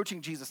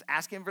 approaching Jesus,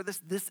 asking for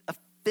this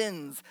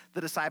offends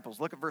the disciples.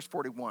 Look at verse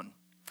 41.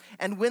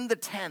 And when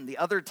the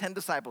other 10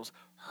 disciples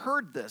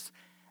heard this,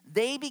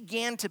 they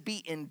began to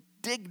be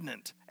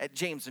indignant at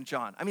James and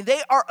John. I mean,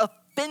 they are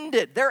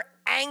offended. They're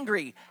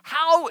angry.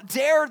 How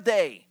dare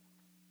they?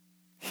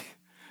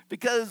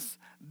 Because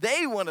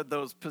they wanted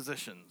those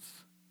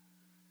positions.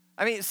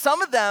 I mean,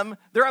 some of them,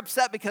 they're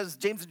upset because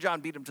James and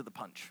John beat them to the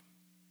punch.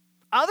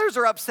 Others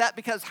are upset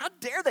because how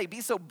dare they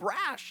be so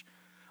brash?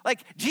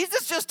 Like,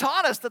 Jesus just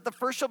taught us that the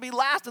first shall be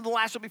last and the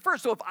last shall be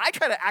first. So if I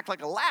try to act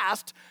like a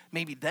last,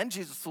 maybe then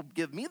Jesus will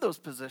give me those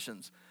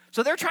positions.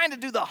 So they're trying to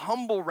do the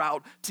humble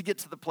route to get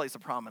to the place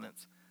of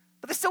prominence.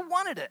 But they still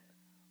wanted it.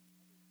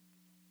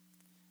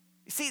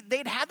 You see,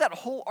 they'd had that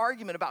whole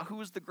argument about who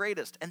was the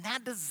greatest, and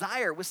that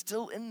desire was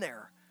still in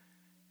there.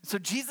 So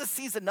Jesus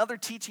sees another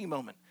teaching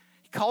moment.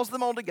 He calls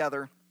them all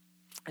together,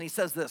 and he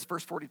says this,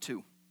 verse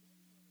 42.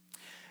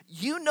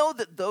 You know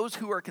that those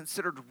who are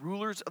considered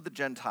rulers of the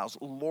Gentiles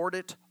lord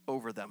it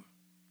over them,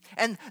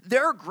 and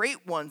their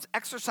great ones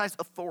exercise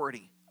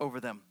authority over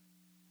them.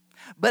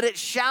 But it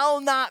shall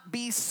not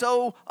be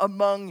so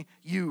among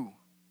you.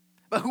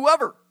 But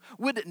whoever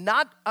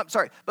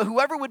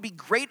would be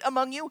great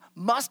among you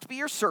must be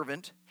your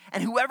servant,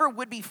 and whoever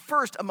would be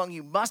first among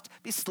you must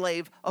be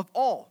slave of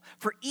all.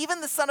 For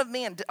even the Son of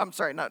Man,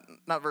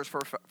 not verse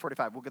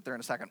 45, we'll get there in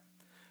a second.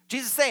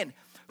 Jesus is saying,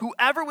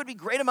 whoever would be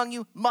great among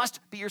you must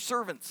be your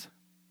servants.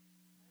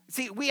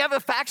 See, we have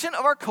a faction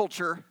of our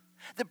culture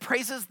that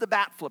praises the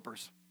bat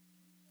flippers.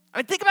 I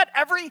mean, think about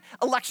every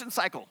election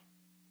cycle.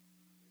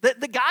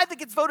 The guy that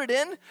gets voted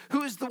in,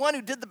 who's the one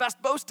who did the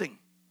best boasting.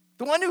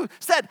 The one who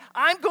said,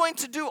 I'm going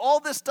to do all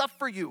this stuff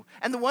for you.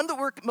 And the one that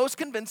we're most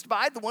convinced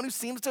by, the one who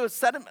seems to have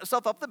set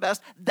himself up the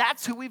best,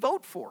 that's who we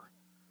vote for.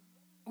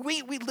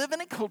 We live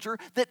in a culture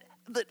that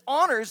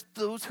honors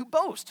those who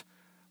boast.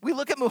 We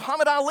look at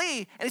Muhammad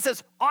Ali, and he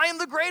says, I am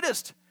the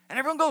greatest. And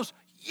everyone goes,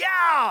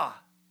 yeah.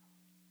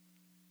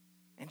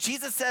 And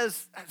Jesus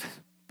says,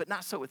 but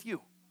not so with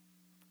you.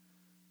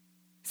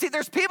 See,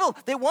 there's people,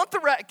 they want the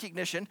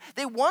recognition,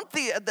 they want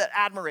the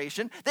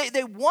admiration,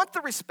 they want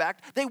the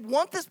respect, they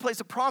want this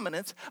place of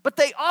prominence, but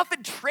they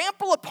often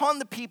trample upon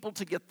the people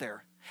to get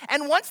there.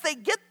 And once they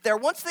get there,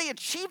 once they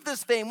achieve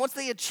this fame, once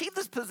they achieve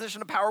this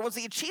position of power, once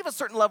they achieve a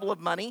certain level of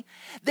money,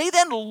 they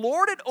then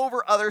lord it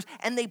over others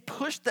and they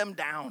push them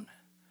down.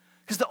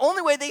 Because the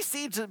only way they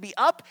see to be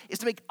up is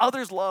to make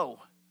others low.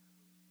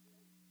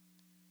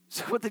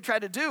 So what they try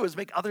to do is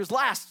make others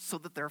last so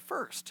that they're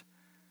first.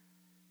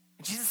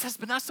 And Jesus says,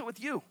 but not so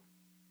with you. In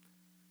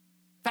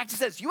fact, he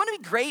says, you want to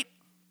be great?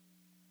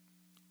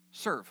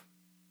 Serve.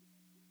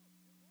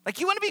 Like,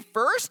 you want to be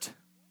first?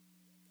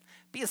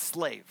 Be a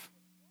slave.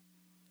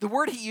 The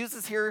word he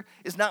uses here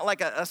is not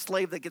like a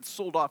slave that gets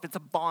sold off. It's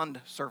a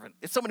bond servant.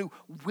 It's someone who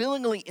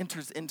willingly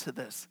enters into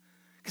this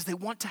because they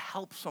want to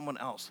help someone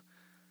else.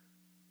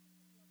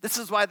 This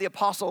is why the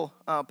Apostle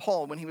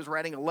Paul, when he was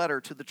writing a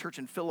letter to the church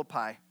in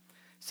Philippi,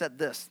 said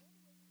this.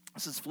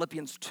 This is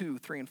Philippians 2,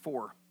 3, and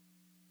 4.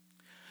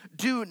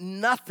 Do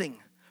nothing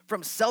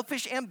from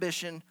selfish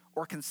ambition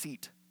or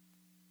conceit.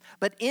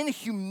 But in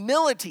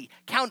humility,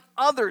 count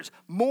others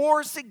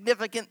more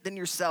significant than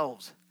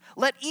yourselves.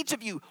 Let each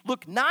of you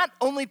look not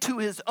only to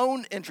his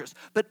own interest,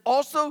 but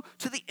also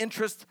to the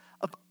interest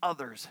of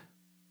others.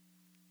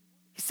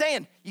 He's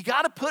saying you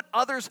got to put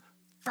others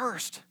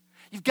first.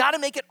 You've got to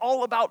make it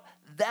all about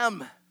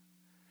them.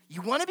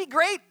 You want to be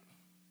great?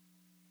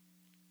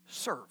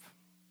 Serve.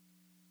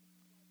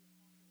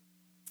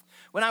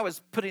 When I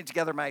was putting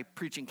together my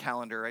preaching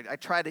calendar, I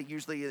try to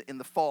usually in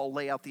the fall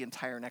lay out the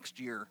entire next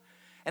year.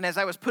 And as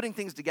I was putting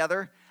things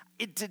together,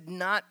 it did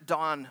not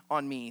dawn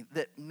on me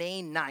that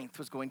May 9th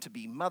was going to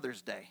be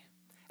Mother's Day.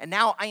 And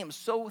now I am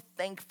so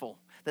thankful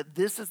that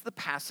this is the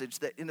passage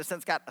that, in a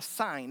sense, got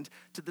assigned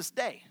to this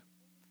day.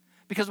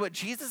 Because what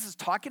Jesus is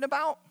talking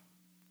about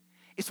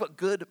is what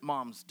good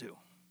moms do.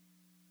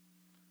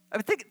 I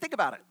mean, think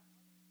about it.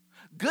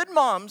 Good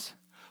moms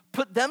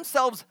put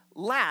themselves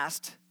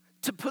last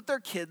to put their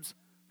kids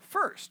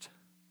first.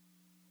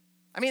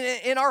 I mean,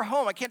 in our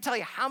home, I can't tell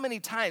you how many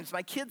times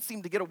my kids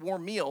seemed to get a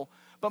warm meal,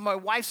 but my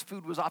wife's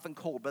food was often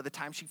cold by the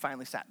time she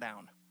finally sat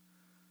down.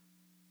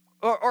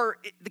 Or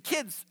the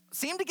kids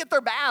seem to get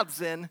their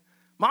baths in.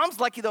 Mom's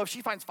lucky, though, if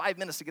she finds 5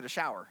 minutes to get a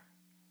shower.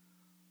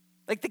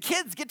 Like the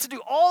kids get to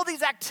do all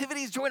these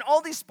activities, join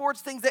all these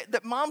sports things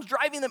that mom's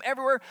driving them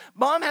everywhere.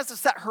 Mom has to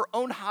set her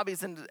own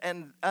hobbies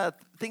and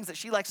things that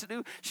she likes to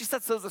do. She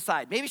sets those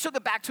aside. Maybe she'll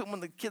get back to them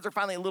when the kids are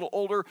finally a little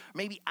older,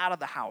 maybe out of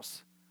the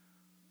house.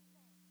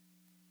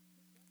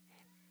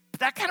 But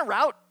that kind of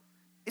route,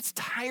 it's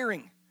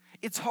tiring.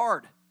 It's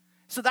hard.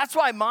 So that's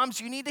why, moms,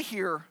 you need to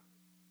hear,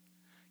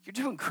 you're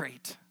doing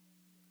great.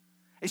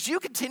 As you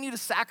continue to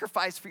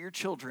sacrifice for your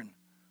children,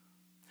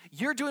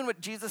 you're doing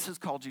what Jesus has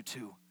called you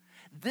to.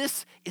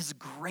 This is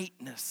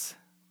greatness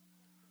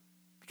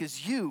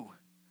because you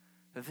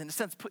have, in a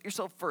sense, put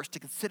yourself first to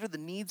consider the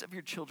needs of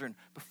your children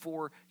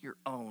before your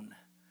own.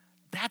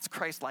 That's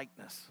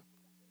Christ-likeness.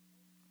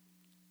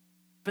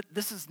 But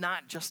this is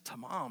not just to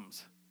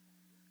moms.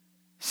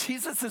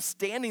 Jesus is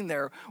standing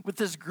there with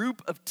this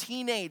group of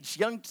teenage,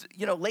 young,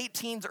 late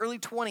teens, early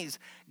 20s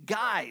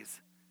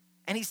guys,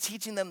 and he's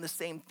teaching them the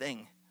same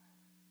thing.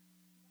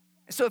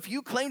 So if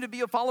you claim to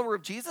be a follower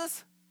of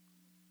Jesus,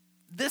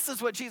 this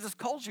is what Jesus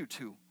calls you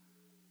to.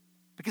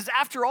 Because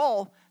after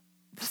all,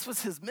 this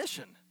was his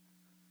mission.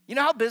 You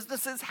know how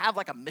businesses have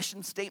like a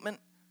mission statement?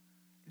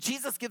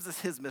 Jesus gives us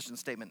his mission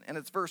statement, and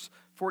it's verse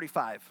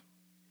 45.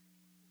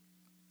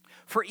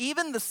 For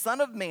even the Son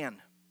of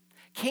Man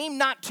came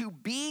not to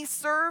be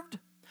served,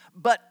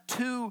 but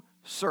to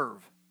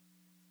serve,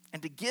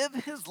 and to give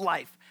his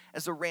life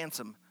as a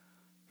ransom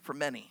for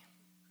many.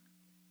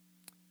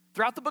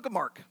 Throughout the book of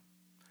Mark,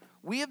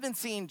 we have been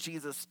seeing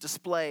Jesus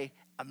display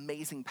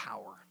amazing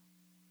power.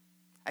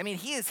 I mean,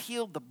 he has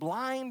healed the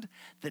blind,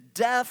 the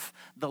deaf,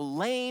 the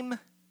lame.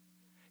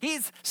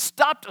 He's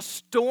stopped a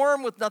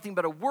storm with nothing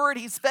but a word.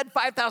 He's fed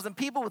 5,000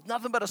 people with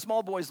nothing but a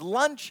small boy's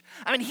lunch.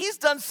 I mean, he's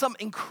done some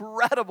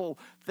incredible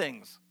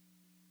things.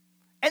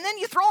 And then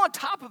you throw on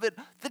top of it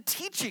the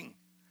teaching.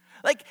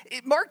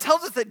 Mark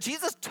tells us that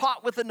Jesus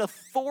taught with an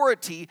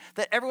authority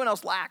that everyone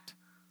else lacked.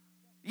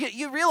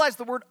 You realize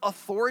the word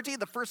authority,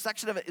 the first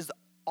section of it is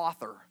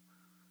author.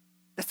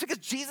 That's because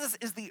Jesus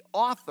is the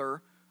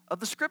author of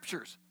the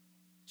scriptures.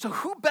 So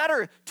who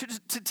better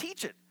to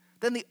teach it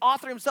than the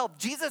author himself?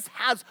 Jesus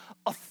has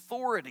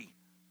authority.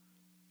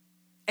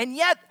 And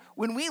yet,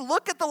 when we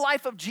look at the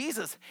life of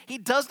Jesus, he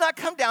does not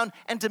come down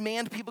and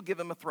demand people give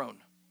him a throne.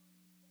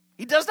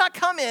 He does not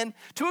come in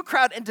to a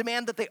crowd and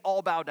demand that they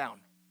all bow down.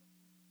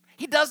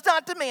 He does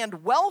not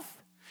demand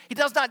wealth. He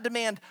does not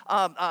demand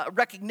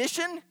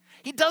recognition.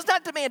 He does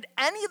not demand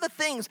any of the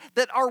things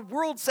that our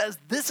world says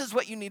this is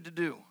what you need to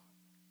do.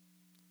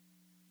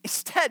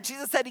 Instead,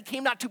 Jesus said he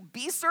came not to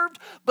be served,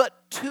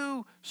 but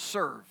to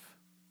serve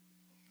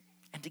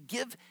and to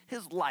give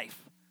his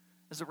life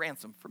as a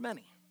ransom for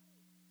many.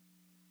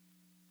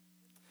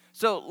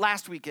 So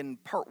last week in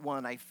part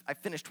 1, I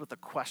finished with a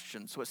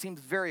question, so it seems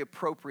very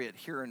appropriate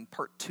here in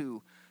part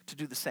 2 to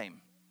do the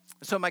same.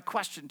 So my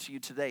question to you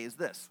today is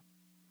this: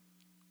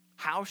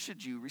 how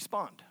should you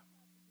respond?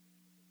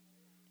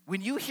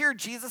 When you hear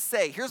Jesus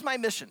say, here's my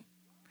mission,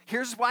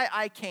 here's why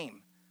I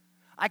came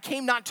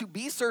not to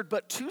be served,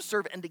 but to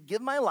serve and to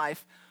give my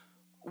life,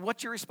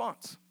 what's your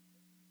response?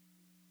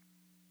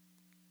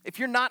 If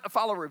you're not a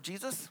follower of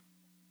Jesus,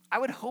 I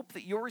would hope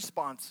that your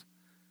response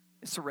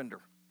is surrender.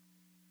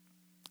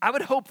 I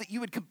would hope that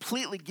you would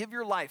completely give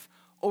your life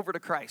over to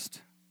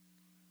Christ.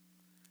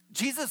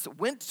 Jesus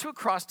went to a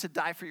cross to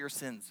die for your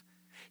sins.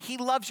 He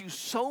loves you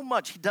so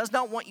much. He does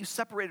not want you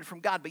separated from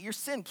God, but your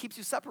sin keeps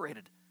you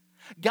separated.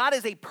 God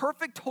is a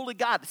perfect, holy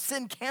God.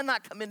 Sin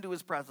cannot come into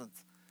his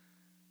presence.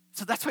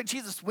 So that's why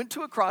Jesus went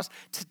to a cross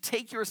to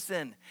take your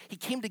sin. He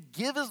came to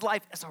give his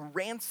life as a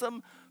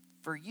ransom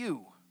for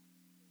you.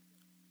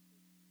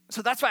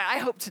 So that's why I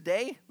hope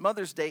today,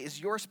 Mother's Day, is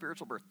your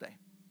spiritual birthday.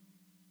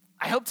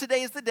 I hope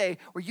today is the day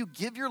where you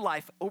give your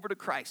life over to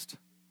Christ.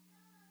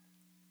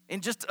 In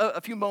just a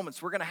few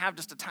moments, we're going to have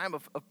just a time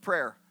of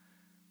prayer.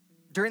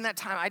 During that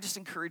time, I just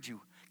encourage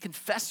you,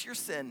 confess your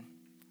sin,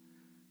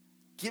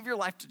 give your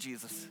life to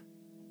Jesus.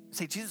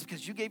 Say, Jesus,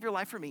 because you gave your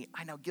life for me,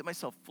 I now give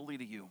myself fully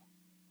to you.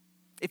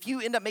 If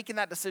you end up making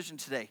that decision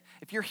today,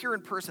 if you're here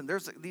in person,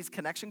 there's these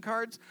connection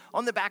cards.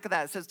 On the back of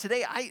that, it says,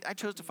 today I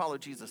chose to follow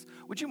Jesus.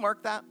 Would you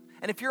mark that?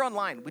 And if you're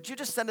online, would you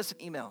just send us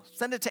an email?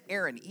 Send it to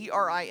Aaron,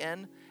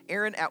 E-R-I-N,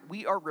 Aaron at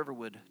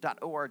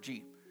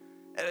weareriverwood.org.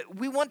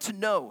 We want to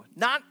know,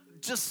 not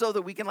just so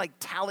that we can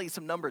tally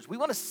some numbers. We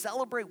want to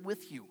celebrate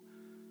with you.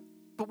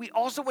 But we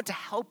also want to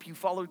help you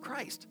follow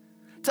Christ.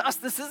 To us,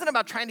 this isn't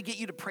about trying to get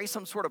you to pray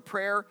some sort of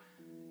prayer.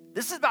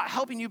 This is about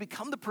helping you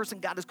become the person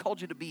God has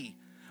called you to be.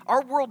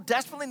 Our world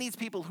desperately needs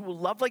people who will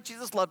love like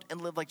Jesus loved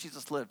and live like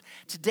Jesus lived.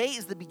 Today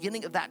is the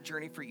beginning of that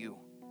journey for you.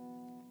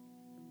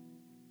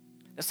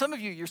 Now, some of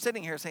you, you're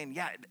sitting here saying,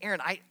 yeah, Aaron,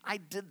 I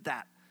did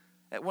that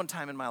at one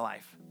time in my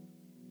life.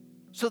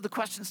 So the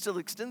question still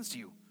extends to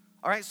you.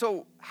 All right,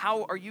 so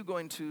how are you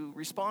going to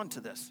respond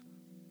to this?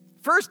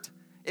 First,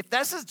 if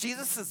this is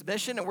Jesus'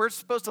 mission and we're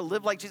supposed to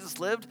live like Jesus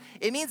lived,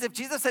 it means if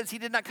Jesus says he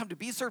did not come to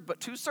be served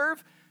but to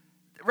serve,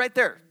 right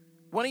there,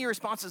 one of your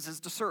responses is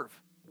to serve.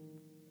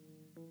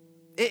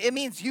 It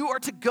means you are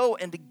to go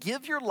and to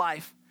give your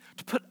life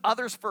to put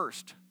others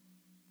first.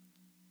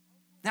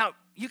 Now,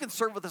 you can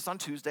serve with us on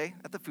Tuesday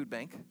at the food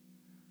bank.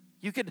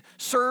 You could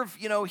serve,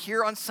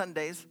 here on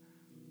Sundays.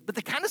 But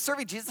the kind of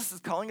serving Jesus is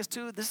calling us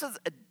to, this is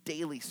a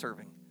daily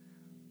serving.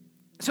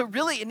 So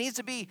really, it needs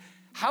to be,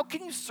 how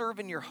can you serve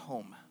in your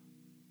home?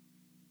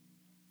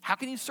 How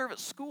can you serve at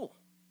school?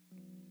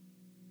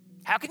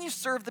 How can you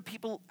serve the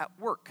people at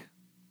work?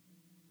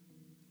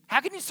 How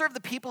can you serve the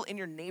people in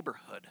your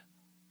neighborhood?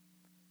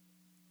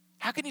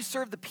 How can you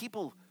serve the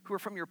people who are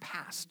from your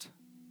past?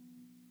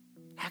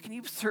 How can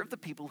you serve the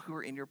people who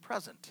are in your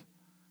present?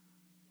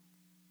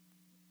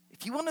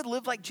 If you want to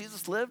live like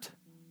Jesus lived,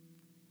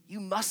 you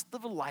must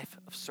live a life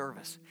of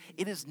service.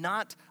 It is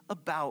not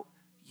about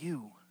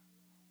you.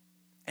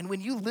 And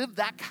when you live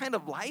that kind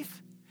of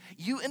life,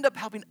 you end up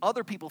helping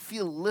other people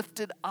feel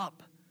lifted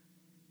up.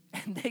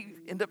 And they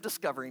end up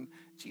discovering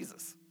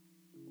Jesus.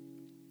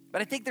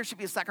 But I think there should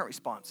be a second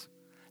response.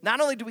 Not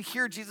only do we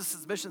hear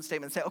Jesus' mission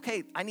statement and say,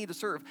 okay, I need to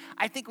serve,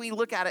 I think we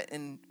look at it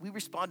and we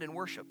respond in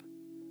worship.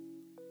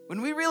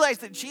 When we realize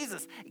that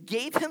Jesus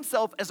gave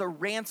himself as a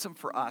ransom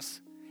for us,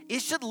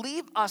 it should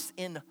leave us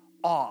in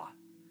awe.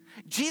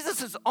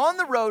 Jesus is on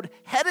the road,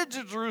 headed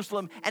to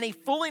Jerusalem, and he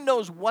fully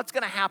knows what's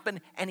going to happen,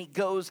 and he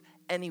goes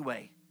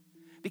anyway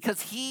because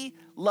he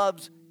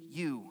loves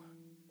you.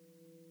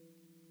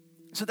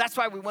 So that's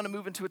why we want to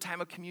move into a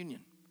time of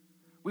communion.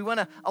 We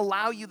want to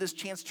allow you this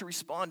chance to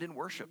respond in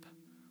worship.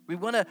 We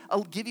want to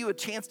give you a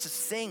chance to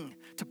sing,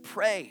 to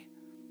pray,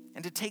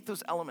 and to take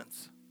those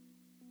elements.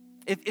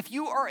 If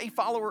you are a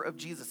follower of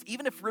Jesus,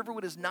 even if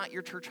Riverwood is not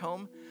your church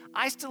home,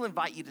 I still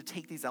invite you to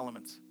take these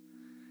elements.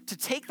 To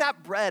take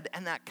that bread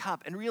and that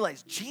cup and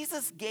realize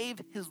Jesus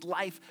gave his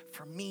life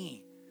for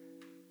me.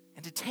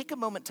 And to take a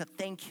moment to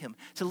thank him,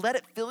 to let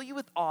it fill you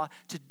with awe,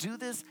 to do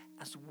this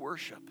as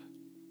worship.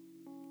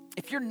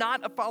 If you're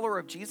not a follower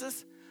of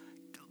Jesus,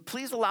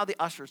 please allow the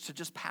ushers to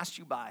just pass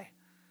you by.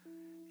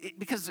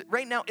 Because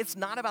right now, it's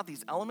not about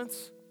these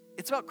elements.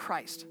 It's about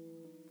Christ.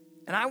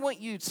 And I want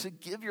you to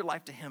give your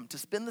life to him, to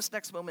spend this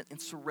next moment in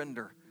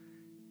surrender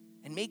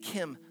and make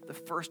him the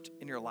first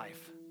in your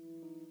life.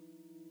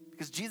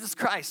 Because Jesus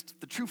Christ,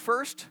 the true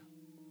first,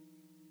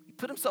 he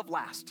put himself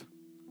last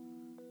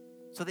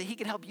so that he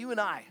could help you and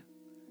I,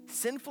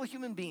 sinful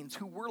human beings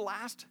who were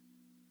last,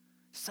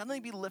 suddenly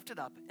be lifted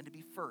up and to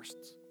be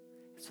firsts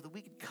so that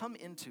we could come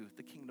into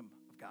the kingdom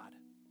of God.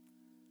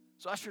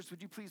 So ushers,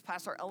 would you please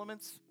pass our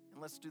elements?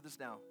 And let's do this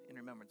now in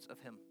remembrance of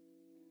him.